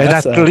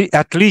 and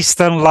at least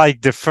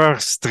unlike the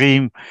first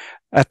dream,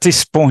 at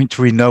this point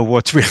we know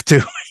what we're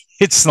doing.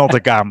 It's not a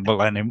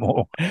gamble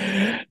anymore.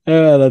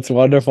 That's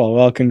wonderful.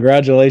 Well,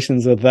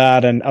 congratulations with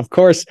that. And of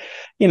course,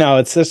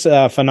 it's just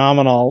a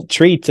phenomenal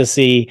treat to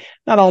see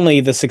not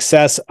only the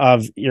success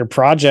of your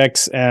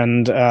projects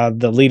and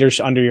the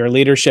leadership under your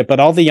leadership, but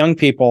all the young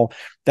people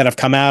that have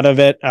come out of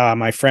it.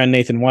 My friend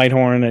Nathan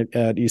Whitehorn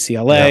at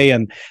UCLA, yeah.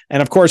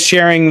 and of course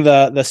sharing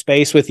the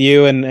space with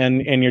you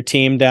and your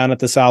team down at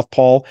the South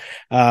Pole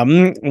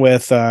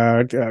with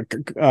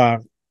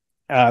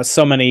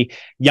so many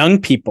young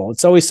people.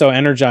 It's always so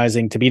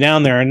energizing to be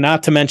down there, and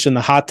not to mention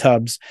the hot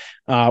tubs,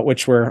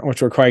 which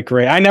were quite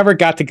great. I never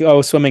got to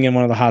go swimming in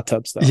one of the hot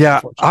tubs, though. Yeah,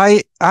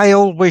 I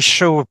always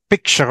show a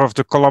picture of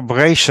the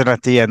collaboration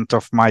at the end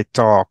of my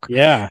talk.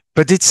 Yeah,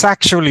 but it's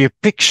actually a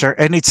picture,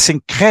 and it's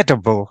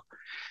incredible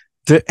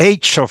the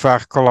age of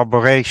our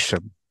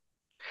collaboration.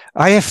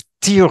 I have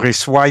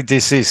theories why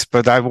this is,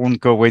 but I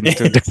won't go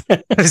into this.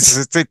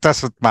 It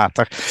doesn't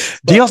matter.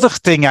 The other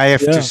thing I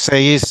have to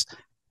say is,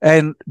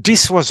 and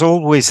this was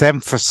always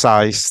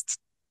emphasized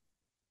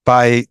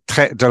by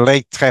the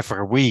late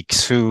Trevor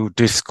Weeks, who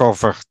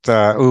discovered,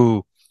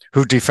 who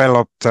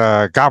developed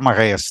gamma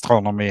ray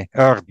astronomy,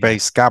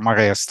 Earth-based gamma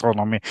ray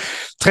astronomy.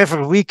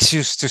 Trevor Weeks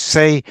used to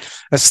say,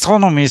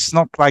 astronomy is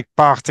not like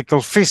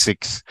particle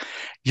physics.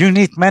 You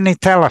need many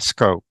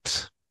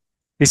telescopes.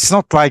 It's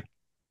not like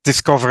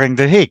discovering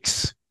the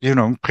Higgs.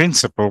 In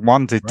principle,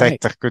 one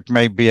detector could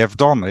maybe have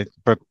done it,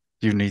 but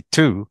you need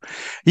two.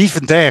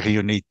 Even there,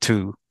 you need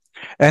two.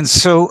 And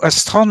so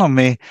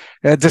astronomy,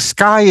 the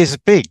sky is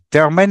big.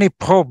 There are many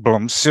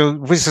problems. So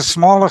with a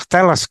smaller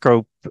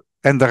telescope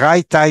and the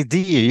right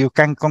idea, you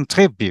can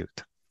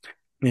contribute.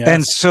 Yes.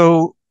 And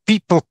so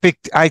people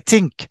picked, I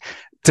think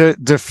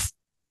the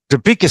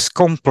biggest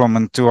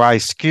compliment to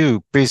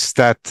IceCube is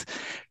that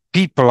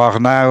people are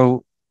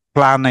now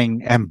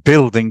planning and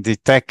building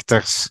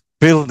detectors,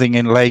 building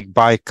in Lake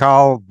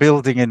Baikal,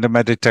 building in the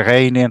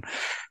Mediterranean,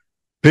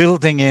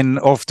 building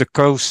off the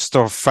coast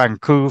of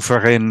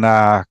Vancouver in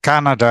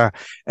Canada,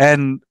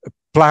 and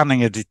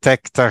planning a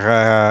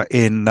detector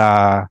in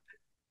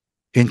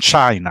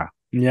China.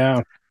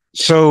 Yeah.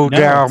 So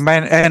there are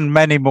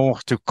many more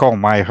to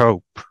come, I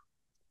hope.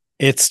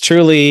 It's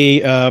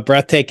truly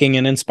breathtaking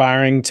and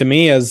inspiring to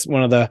me as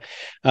one of the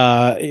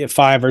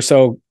 5 or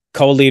so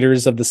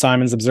co-leaders of the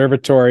Simons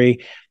Observatory,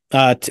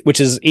 which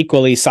is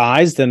equally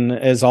sized and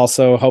is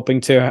also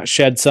hoping to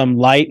shed some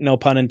light, no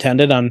pun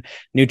intended, on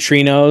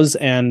neutrinos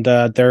and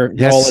their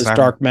role as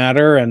dark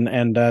matter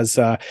and as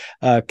a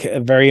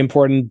very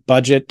important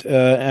budget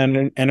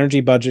and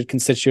energy budget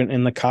constituent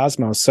in the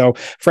cosmos. So,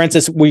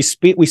 Francis, we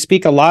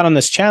speak a lot on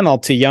this channel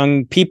to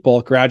young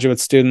people,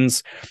 graduate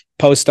students,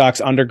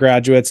 postdocs,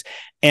 undergraduates.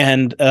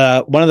 And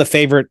one of the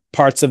favorite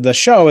parts of the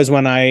show is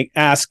when I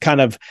ask kind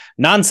of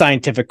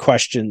non-scientific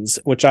questions,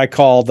 which I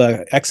call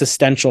the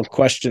existential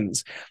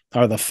questions,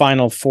 or the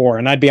final 4.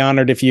 And I'd be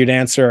honored if you'd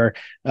answer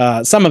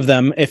some of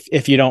them,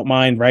 if you don't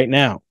mind right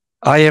now.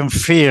 I am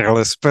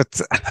fearless, but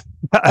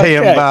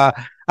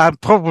I'm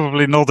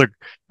probably not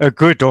a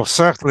good, or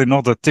certainly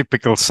not a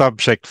typical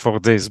subject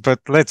for this, but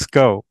let's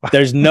go.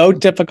 There's no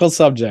typical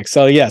subject.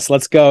 So yes,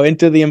 let's go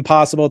into the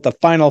impossible, the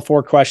final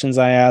 4 questions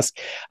I ask.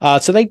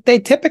 So they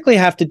typically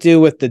have to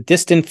do with the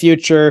distant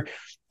future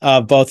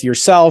of both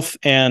yourself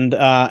and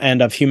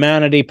of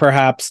humanity,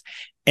 perhaps.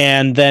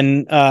 And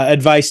then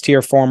advice to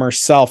your former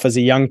self as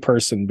a young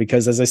person,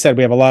 because as I said,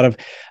 we have a lot of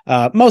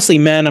mostly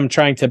men. I'm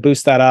trying to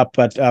boost that up,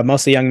 but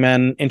mostly young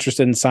men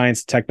interested in science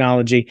and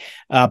technology.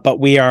 But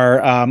we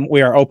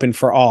are open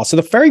for all. So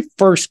the very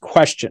first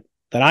question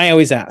that I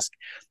always ask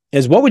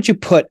is, what would you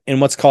put in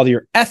what's called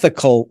your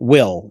ethical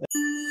will?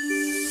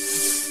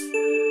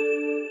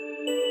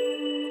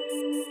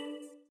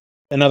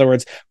 In other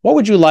words, what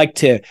would you like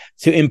to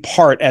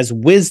impart as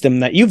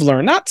wisdom that you've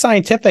learned? Not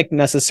scientific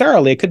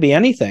necessarily. It could be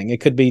anything.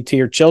 It could be to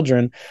your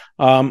children,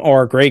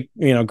 or great,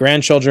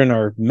 grandchildren,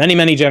 or many,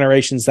 many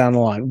generations down the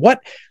line.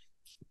 What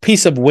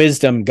piece of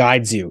wisdom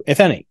guides you, if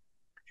any?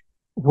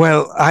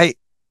 Well, I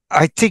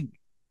think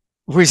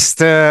with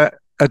the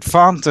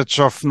advantage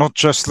of not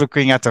just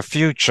looking at the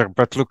future,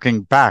 but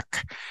looking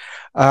back,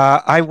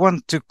 I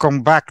want to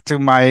come back to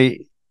my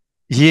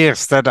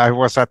years that I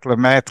was at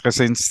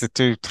Lemaitre's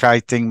Institute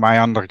writing my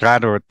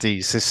undergraduate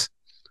thesis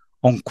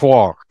on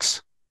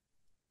quarks.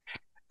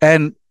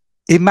 And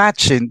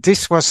imagine,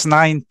 this was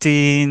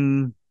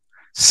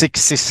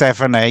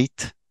 1967,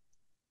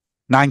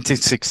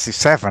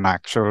 1967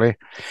 actually.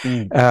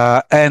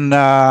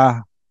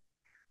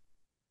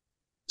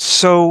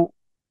 So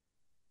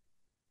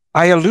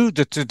I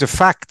alluded to the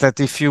fact that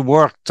if you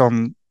worked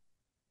on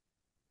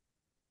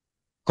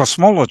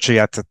cosmology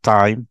at the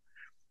time,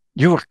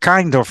 you were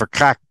kind of a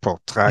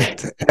crackpot,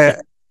 right?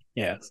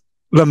 Yes.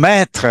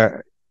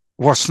 Lemaitre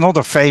was not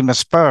a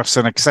famous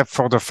person except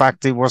for the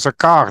fact he was a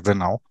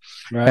cardinal,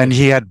 Right. and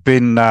he had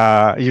been,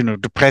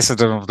 the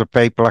president of the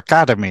Papal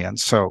Academy and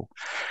so.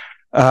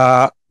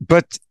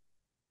 But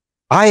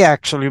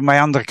my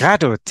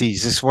undergraduate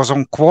thesis was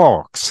on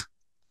quarks,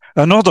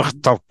 another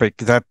topic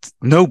that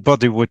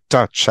nobody would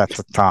touch at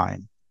the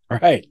time.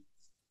 Right.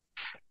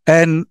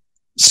 And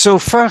so,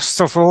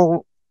 first of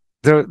all,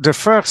 the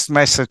first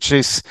message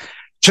is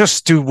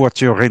just do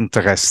what you're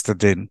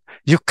interested in.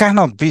 You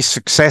cannot be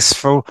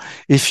successful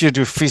if you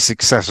do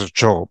physics as a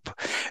job.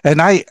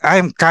 And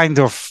I'm kind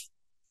of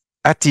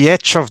at the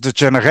edge of the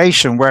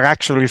generation where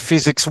actually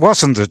physics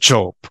wasn't a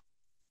job.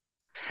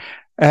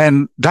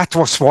 And that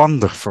was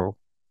wonderful.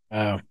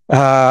 Wow.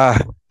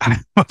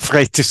 I'm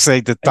afraid to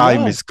say the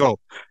time is gone,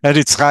 and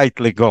it's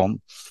rightly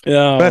gone.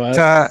 Yeah,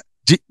 but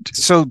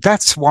so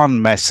that's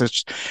one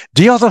message.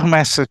 The other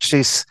message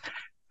is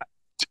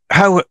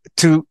how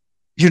to,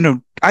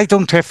 I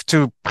don't have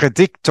to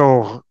predict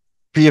or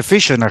be a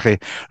visionary.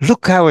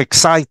 Look how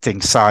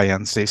exciting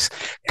science is.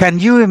 Can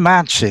you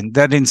imagine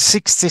that in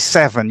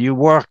 1967 you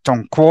worked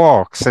on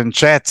quarks and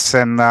jets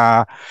and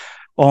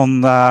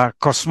on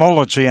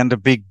cosmology and the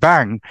Big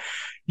Bang?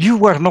 You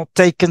were not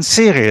taken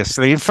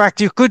seriously. In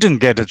fact, you couldn't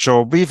get a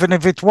job, even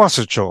if it was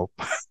a job.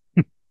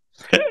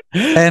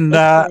 And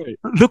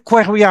look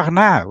where we are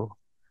now.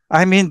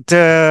 I mean,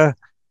 a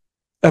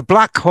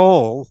black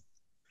hole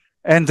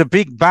and the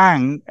Big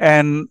Bang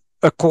and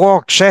a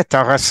quark jet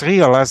are as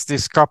real as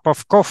this cup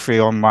of coffee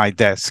on my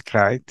desk,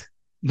 right?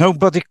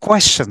 Nobody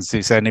questions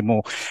this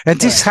anymore. And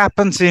this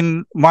happens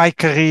in my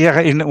career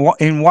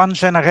in one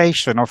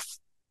generation of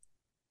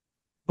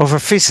a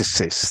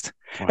physicist.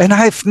 Wow. And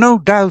I have no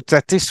doubt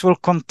that this will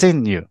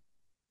continue.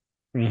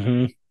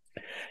 Mm-hmm.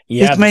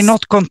 Yeah, it may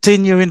not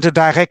continue in the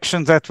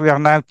direction that we are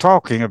now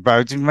talking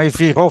about. It may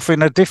veer off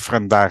in a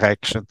different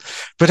direction,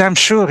 but I'm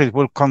sure it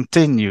will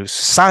continue.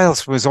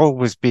 Science will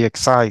always be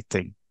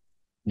exciting.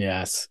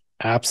 Yes,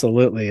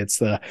 absolutely. It's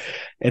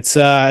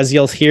as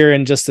you'll hear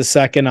in just a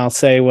second, I'll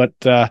say what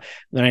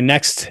my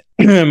next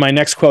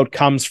quote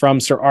comes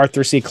from Sir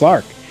Arthur C.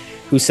 Clarke,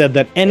 who said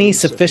that any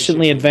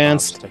sufficiently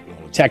advanced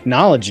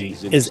technology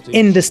is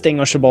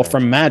indistinguishable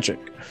from magic.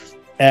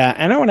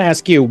 And I want to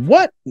ask you,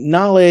 what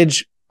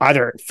knowledge,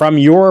 either from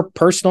your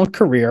personal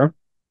career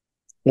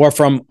or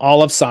from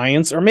all of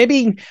science, or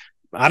maybe,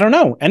 I don't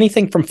know,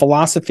 anything from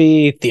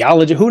philosophy,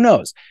 theology, who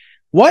knows,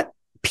 what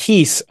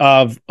piece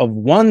of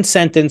one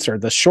sentence or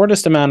the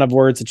shortest amount of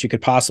words that you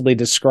could possibly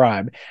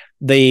describe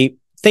the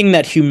thing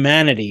that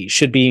humanity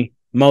should be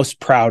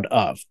most proud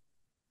of?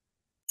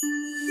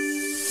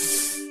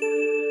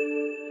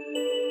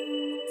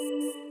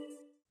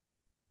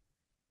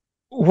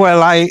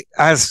 Well,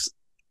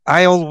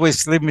 I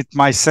always limit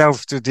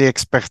myself to the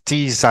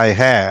expertise I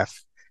have,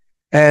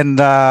 and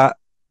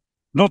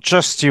not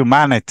just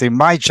humanity.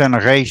 My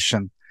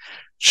generation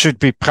should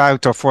be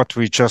proud of what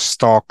we just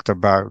talked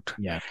about.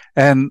 Yeah.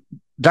 And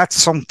that's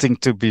something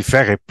to be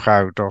very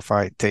proud of,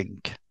 I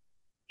think.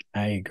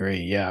 I agree.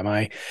 Yeah.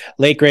 My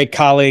late great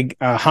colleague,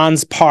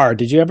 Hans Parr.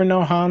 Did you ever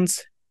know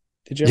Hans?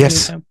 Did you ever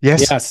meet him?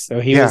 Yes. So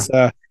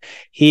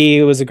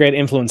he was a great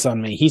influence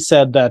on me. He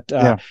said that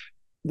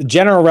the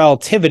general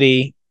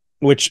relativity,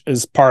 which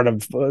is part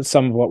of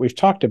some of what we've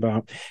talked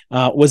about,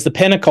 was the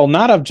pinnacle,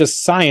 not of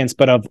just science,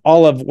 but of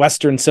all of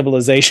Western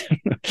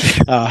civilization.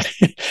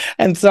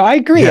 And so I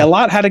agree, a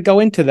lot had to go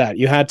into that.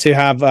 You had to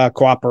have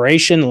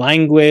cooperation,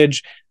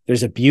 language,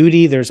 there's a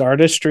beauty, there's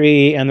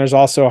artistry, and there's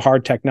also a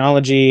hard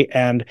technology.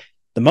 And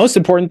the most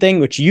important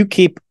thing, which you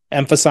keep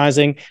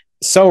emphasizing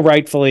so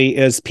rightfully,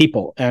 is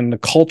people, and the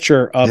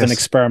culture of an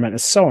experiment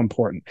is so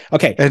important.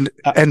 Okay. And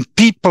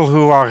people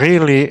who are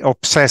really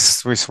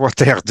obsessed with what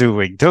they are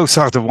doing, those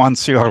are the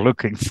ones you are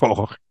looking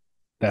for.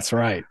 That's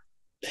right.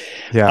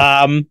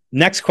 Yeah.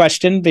 Next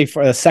question,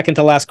 before the second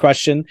to last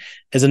question,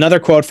 is another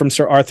quote from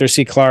Sir Arthur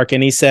C. Clarke.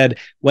 And he said,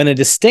 when a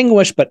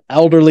distinguished but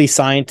elderly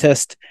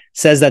scientist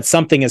says that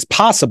something is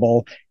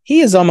possible,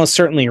 he is almost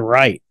certainly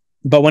right.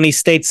 But when he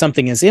states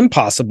something is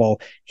impossible,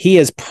 he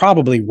is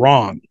probably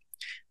wrong.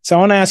 So I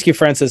want to ask you,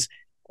 Francis,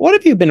 what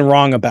have you been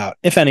wrong about,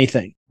 if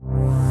anything?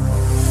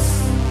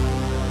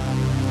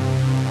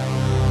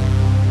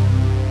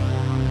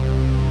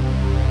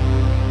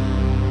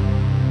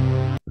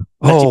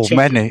 Oh,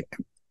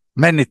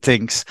 many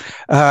things.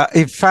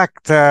 In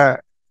fact,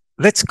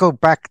 let's go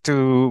back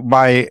to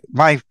my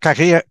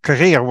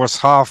career was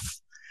half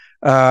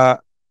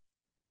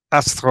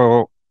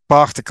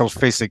astroparticle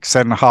physics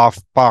and half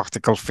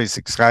particle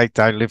physics, right?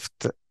 I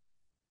lived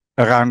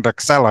around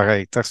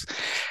accelerators.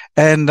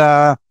 And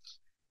I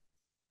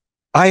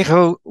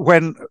wrote,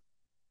 when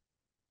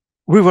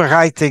we were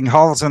writing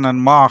Halzen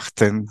and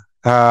Martin,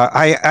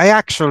 I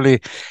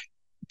actually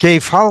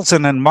gave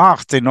Halzen and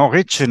Martin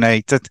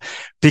originated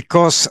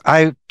because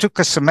I took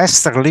a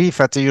semester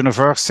leave at the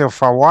University of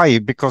Hawaii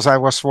because I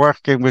was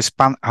working with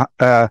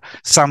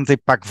Sandy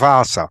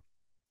Pagvasa.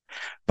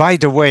 By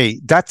the way,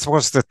 that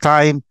was the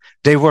time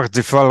they were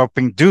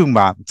developing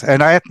Dumant,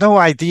 and I had no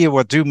idea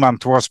what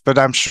Dumant was, but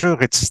I'm sure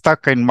it's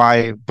stuck in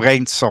my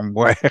brain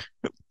somewhere.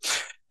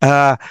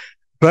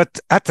 But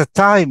at the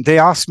time, they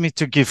asked me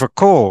to give a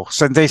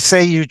course, and they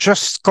say, you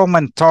just come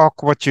and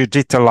talk what you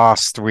did the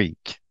last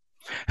week.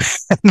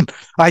 And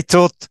I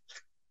thought,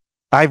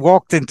 I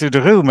walked into the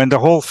room and the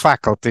whole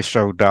faculty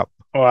showed up.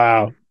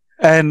 Wow.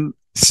 And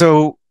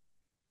so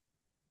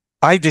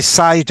I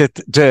decided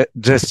the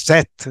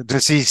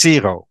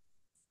Z0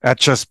 had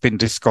just been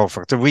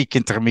discovered, the weak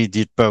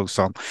intermediate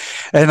boson.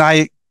 And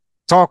I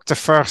talked the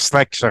first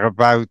lecture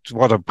about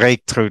what a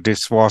breakthrough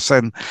this was.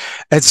 And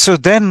so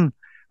then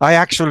I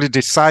actually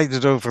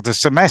decided over the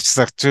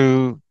semester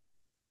to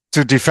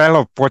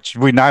develop what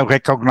we now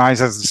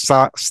recognize as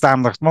the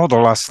standard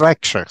model as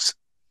lectures.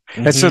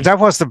 Mm-hmm. And so that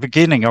was the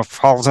beginning of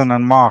Halzen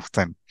and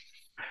Martin.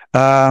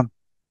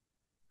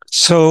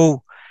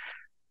 So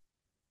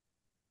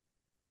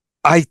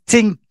I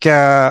think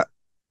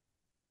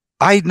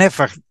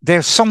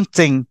there's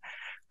something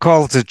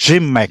called the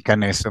Jim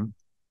mechanism.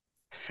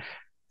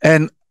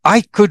 And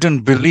I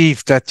couldn't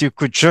believe that you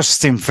could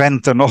just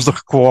invent another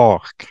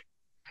quark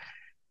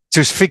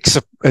to fix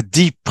a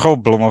deep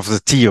problem of the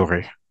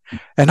theory.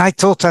 And I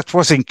thought that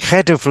was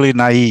incredibly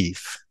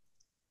naive.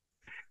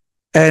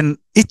 And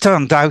it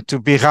turned out to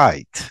be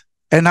right.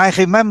 And I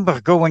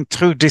remember going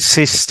through this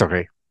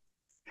history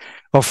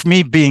of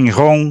me being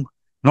wrong,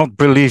 not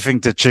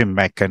believing the Jim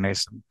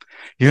mechanism.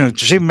 You know,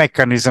 Jim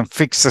mechanism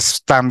fixed the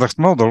standard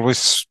model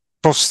with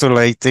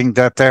postulating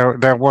that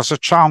there was a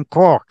charm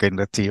quark in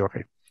the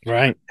theory.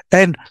 Right.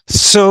 And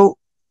so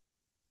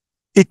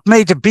it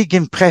made a big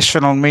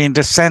impression on me in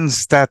the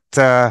sense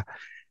that,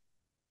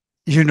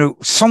 you know,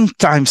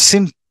 sometimes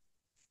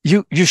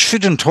you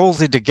shouldn't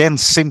hold it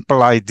against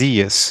simple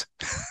ideas.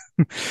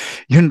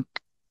 The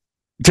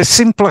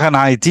simpler an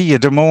idea,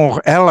 the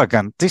more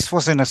elegant. This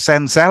was, in a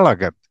sense,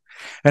 elegant.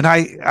 And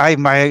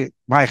my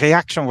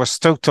reaction was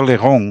totally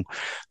wrong,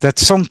 that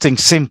something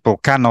simple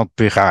cannot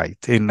be right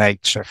in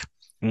nature.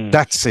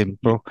 That's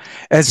simple.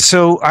 And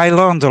so I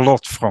learned a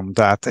lot from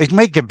that. It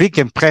made a big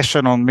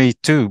impression on me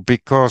too,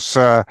 because,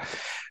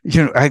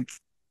 you know,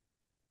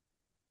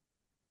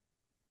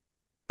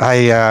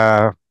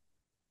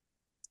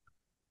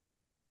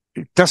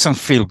 it doesn't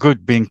feel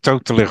good being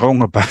totally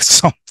wrong about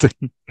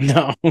something.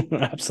 No,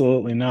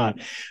 absolutely not.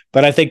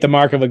 But I think the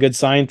mark of a good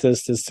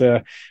scientist is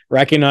to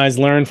recognize,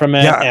 learn from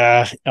it,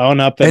 own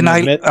up, and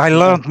admit. I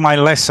learned my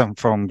lesson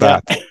from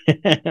that.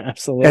 Yeah.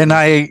 Absolutely. And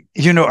I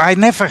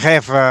never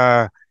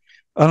have,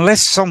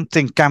 unless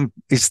something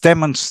is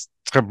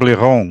demonstrably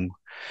wrong,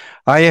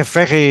 I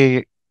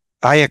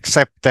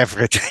accept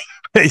everything.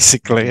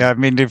 Basically, I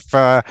mean, if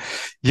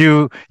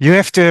you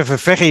have to have a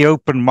very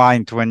open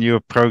mind when you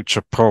approach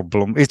a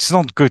problem. It's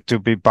not good to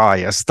be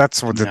biased.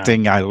 That's what the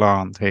thing I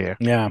learned here.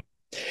 Yeah.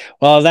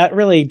 Well, that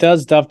really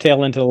does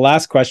dovetail into the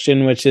last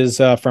question, which is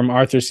from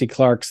Arthur C.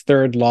 Clarke's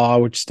third law,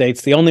 which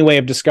states the only way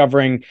of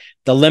discovering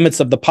the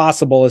limits of the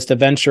possible is to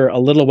venture a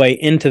little way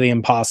into the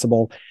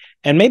impossible.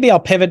 And maybe I'll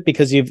pivot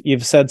because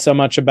you've said so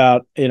much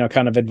about, you know,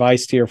 kind of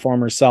advice to your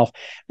former self.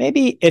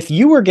 Maybe if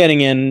you were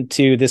getting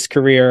into this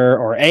career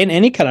or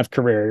any kind of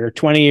career, you're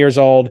 20 years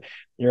old,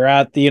 you're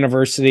at the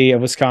University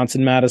of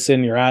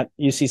Wisconsin-Madison, you're at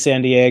UC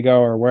San Diego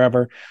or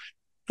wherever,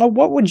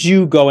 what would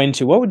you go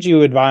into? What would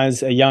you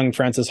advise a young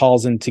Francis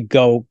Halzen to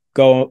go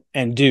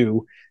and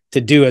do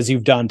as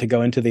you've done, to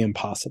go into the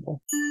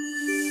impossible?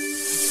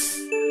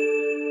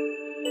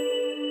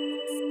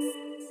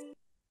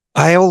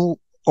 I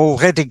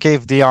already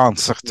gave the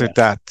answer to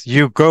that.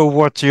 You go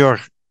what you're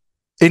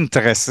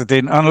interested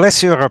in,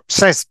 unless you're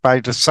obsessed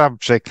by the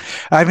subject.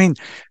 I mean,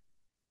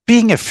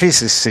 being a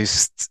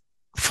physicist,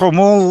 from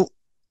all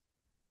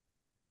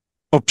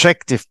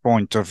objective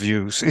point of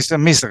views, is a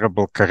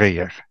miserable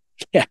career.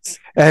 Yes.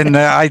 And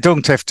I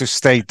don't have to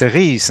state the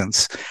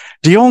reasons.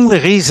 The only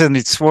reason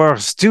it's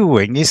worth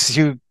doing is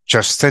you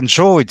just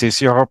enjoy this.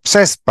 You're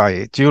obsessed by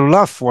it. You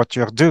love what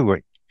you're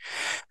doing.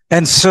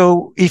 And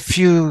so if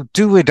you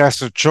do it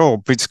as a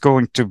job, it's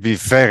going to be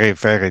very,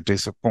 very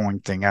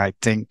disappointing, I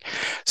think.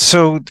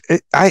 So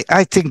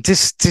I think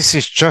this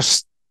is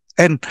just,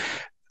 and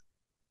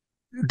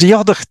the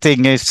other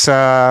thing is,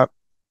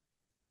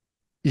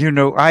 you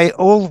know, I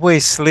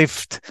always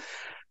lived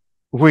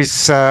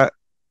with,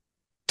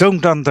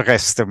 don't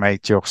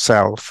underestimate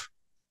yourself.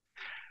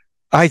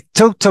 I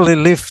totally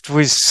lived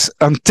with,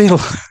 until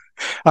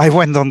I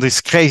went on this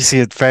crazy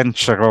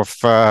adventure of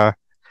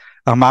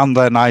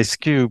Amanda and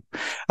IceCube,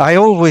 I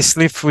always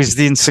lived with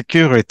the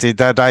insecurity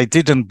that I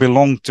didn't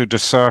belong to the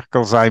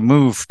circles I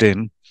moved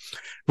in,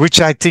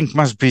 which I think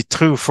must be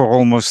true for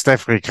almost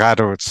every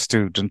graduate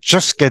student.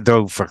 Just get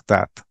over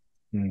that.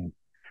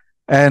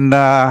 And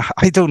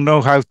I don't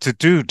know how to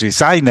do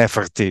this. I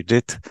never did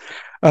it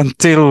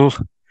until,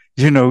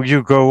 you know,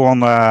 you go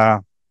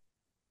on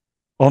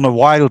on a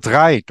wild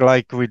ride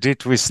like we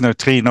did with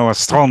neutrino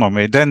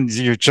astronomy, then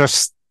you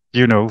just,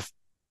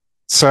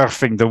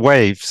 surfing the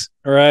waves.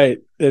 Right.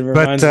 It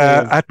reminds But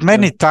me of, at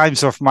many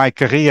times of my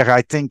career,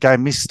 I think I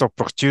missed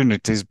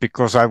opportunities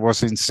because I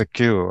was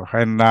insecure.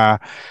 And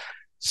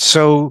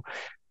so,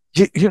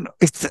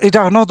 it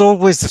are not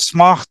always the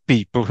smart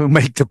people who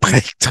make the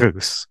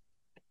breakthroughs.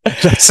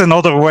 That's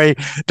another way.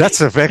 That's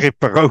a very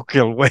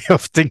parochial way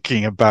of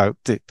thinking about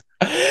it.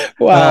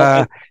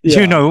 Well,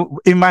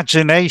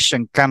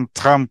 imagination can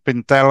trump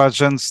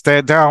intelligence.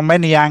 There are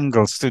many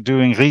angles to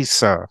doing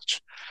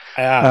research.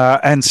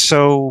 And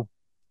so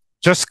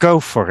just go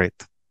for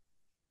it.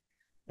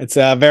 It's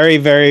very,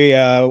 very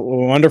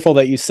wonderful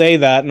that you say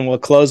that. And we'll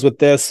close with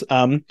this.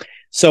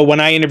 So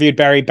when I interviewed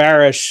Barry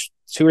Barish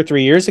 2 or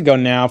 3 years ago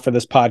now for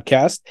this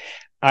podcast,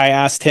 I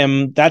asked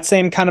him that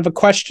same kind of a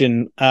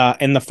question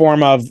in the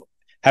form of,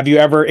 have you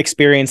ever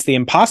experienced the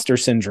imposter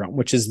syndrome,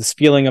 which is this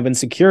feeling of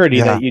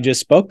insecurity that you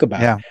just spoke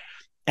about? Yeah.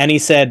 And he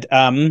said,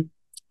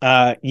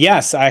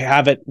 yes, I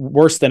have it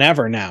worse than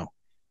ever now.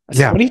 I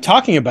said, what are you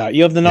talking about?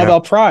 You have the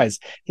Nobel Prize.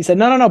 He said,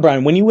 no,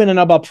 Brian, when you win a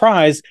Nobel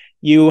Prize,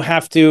 you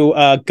have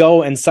to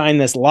go and sign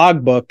this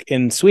logbook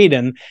in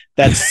Sweden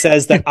that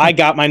says that I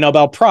got my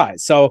Nobel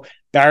Prize. So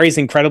Barry's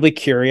incredibly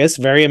curious,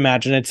 very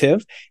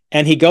imaginative,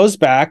 and he goes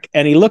back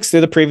and he looks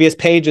through the previous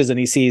pages and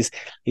he sees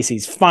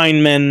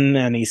Feynman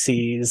and he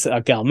sees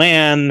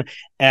Gell-Mann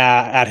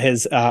at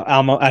his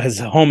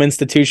home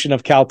institution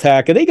of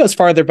Caltech, and then he goes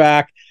farther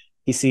back.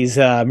 He sees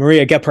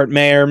Maria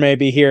Gephardt-Mayer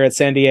maybe here at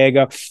San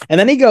Diego, and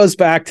then he goes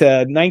back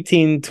to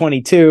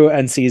 1922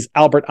 and sees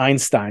Albert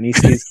Einstein. He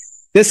sees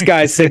this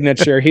guy's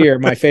signature here,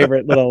 my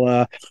favorite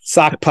little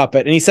sock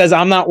puppet, and he says,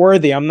 "I'm not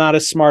worthy. I'm not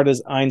as smart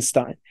as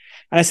Einstein."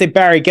 And I say,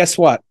 Barry, guess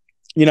what?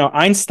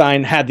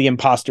 Einstein had the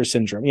imposter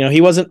syndrome.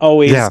 He wasn't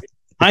always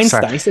Einstein.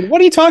 Exactly. He said,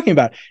 what are you talking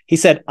about? He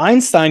said,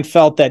 Einstein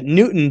felt that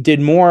Newton did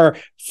more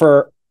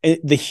for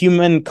the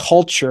human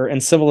culture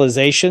and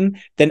civilization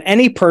than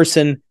any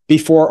person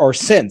before or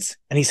since.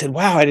 And he said,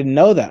 wow, I didn't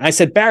know that. And I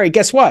said, Barry,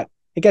 guess what?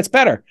 It gets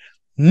better.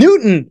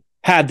 Newton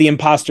had the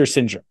imposter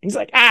syndrome. He's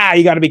like,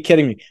 you got to be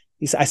kidding me.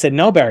 I said,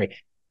 no, Barry.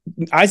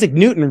 Isaac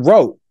Newton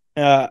wrote,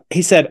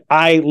 he said,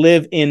 I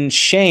live in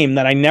shame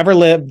that I never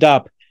lived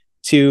up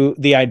to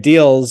the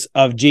ideals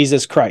of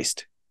Jesus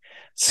Christ.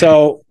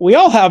 So we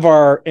all have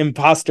our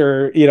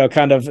imposter,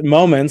 kind of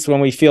moments when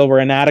we feel we're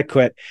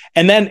inadequate.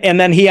 And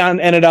then he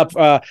ended up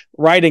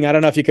writing, I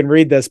don't know if you can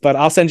read this, but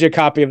I'll send you a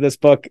copy of this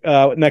book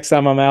next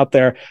time I'm out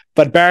there.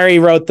 But Barry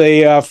wrote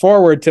the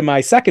foreword to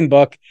my second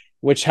book,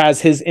 which has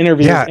his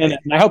interviews in it.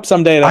 And I hope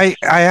someday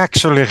I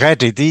actually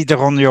read it either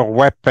on your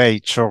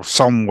webpage or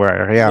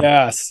somewhere.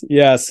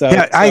 Yes.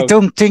 I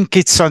don't think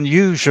it's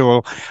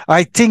unusual.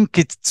 I think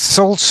it's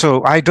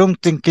also, I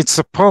don't think it's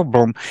a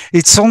problem.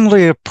 It's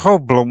only a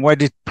problem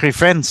when it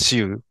prevents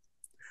you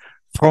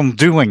from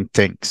doing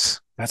things.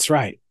 That's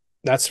right.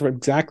 That's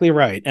exactly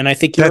right. And I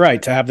think you're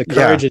right to have the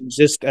courage and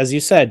just, as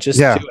you said, just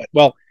do it.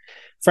 Well,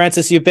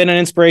 Francis, you've been an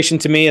inspiration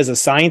to me as a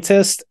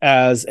scientist,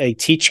 as a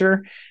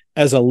teacher,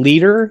 as a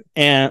leader,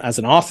 and as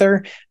an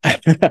author.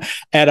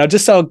 And I'm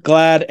just so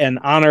glad and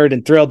honored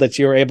and thrilled that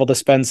you were able to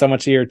spend so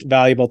much of your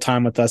valuable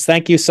time with us.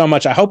 Thank you so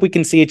much. I hope we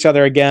can see each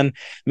other again.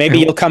 Maybe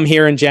you'll come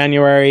here in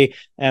January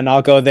and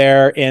I'll go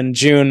there in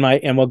June,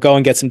 and we'll go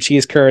and get some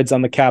cheese curds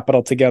on the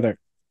Capitol together.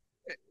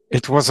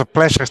 It was a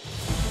pleasure.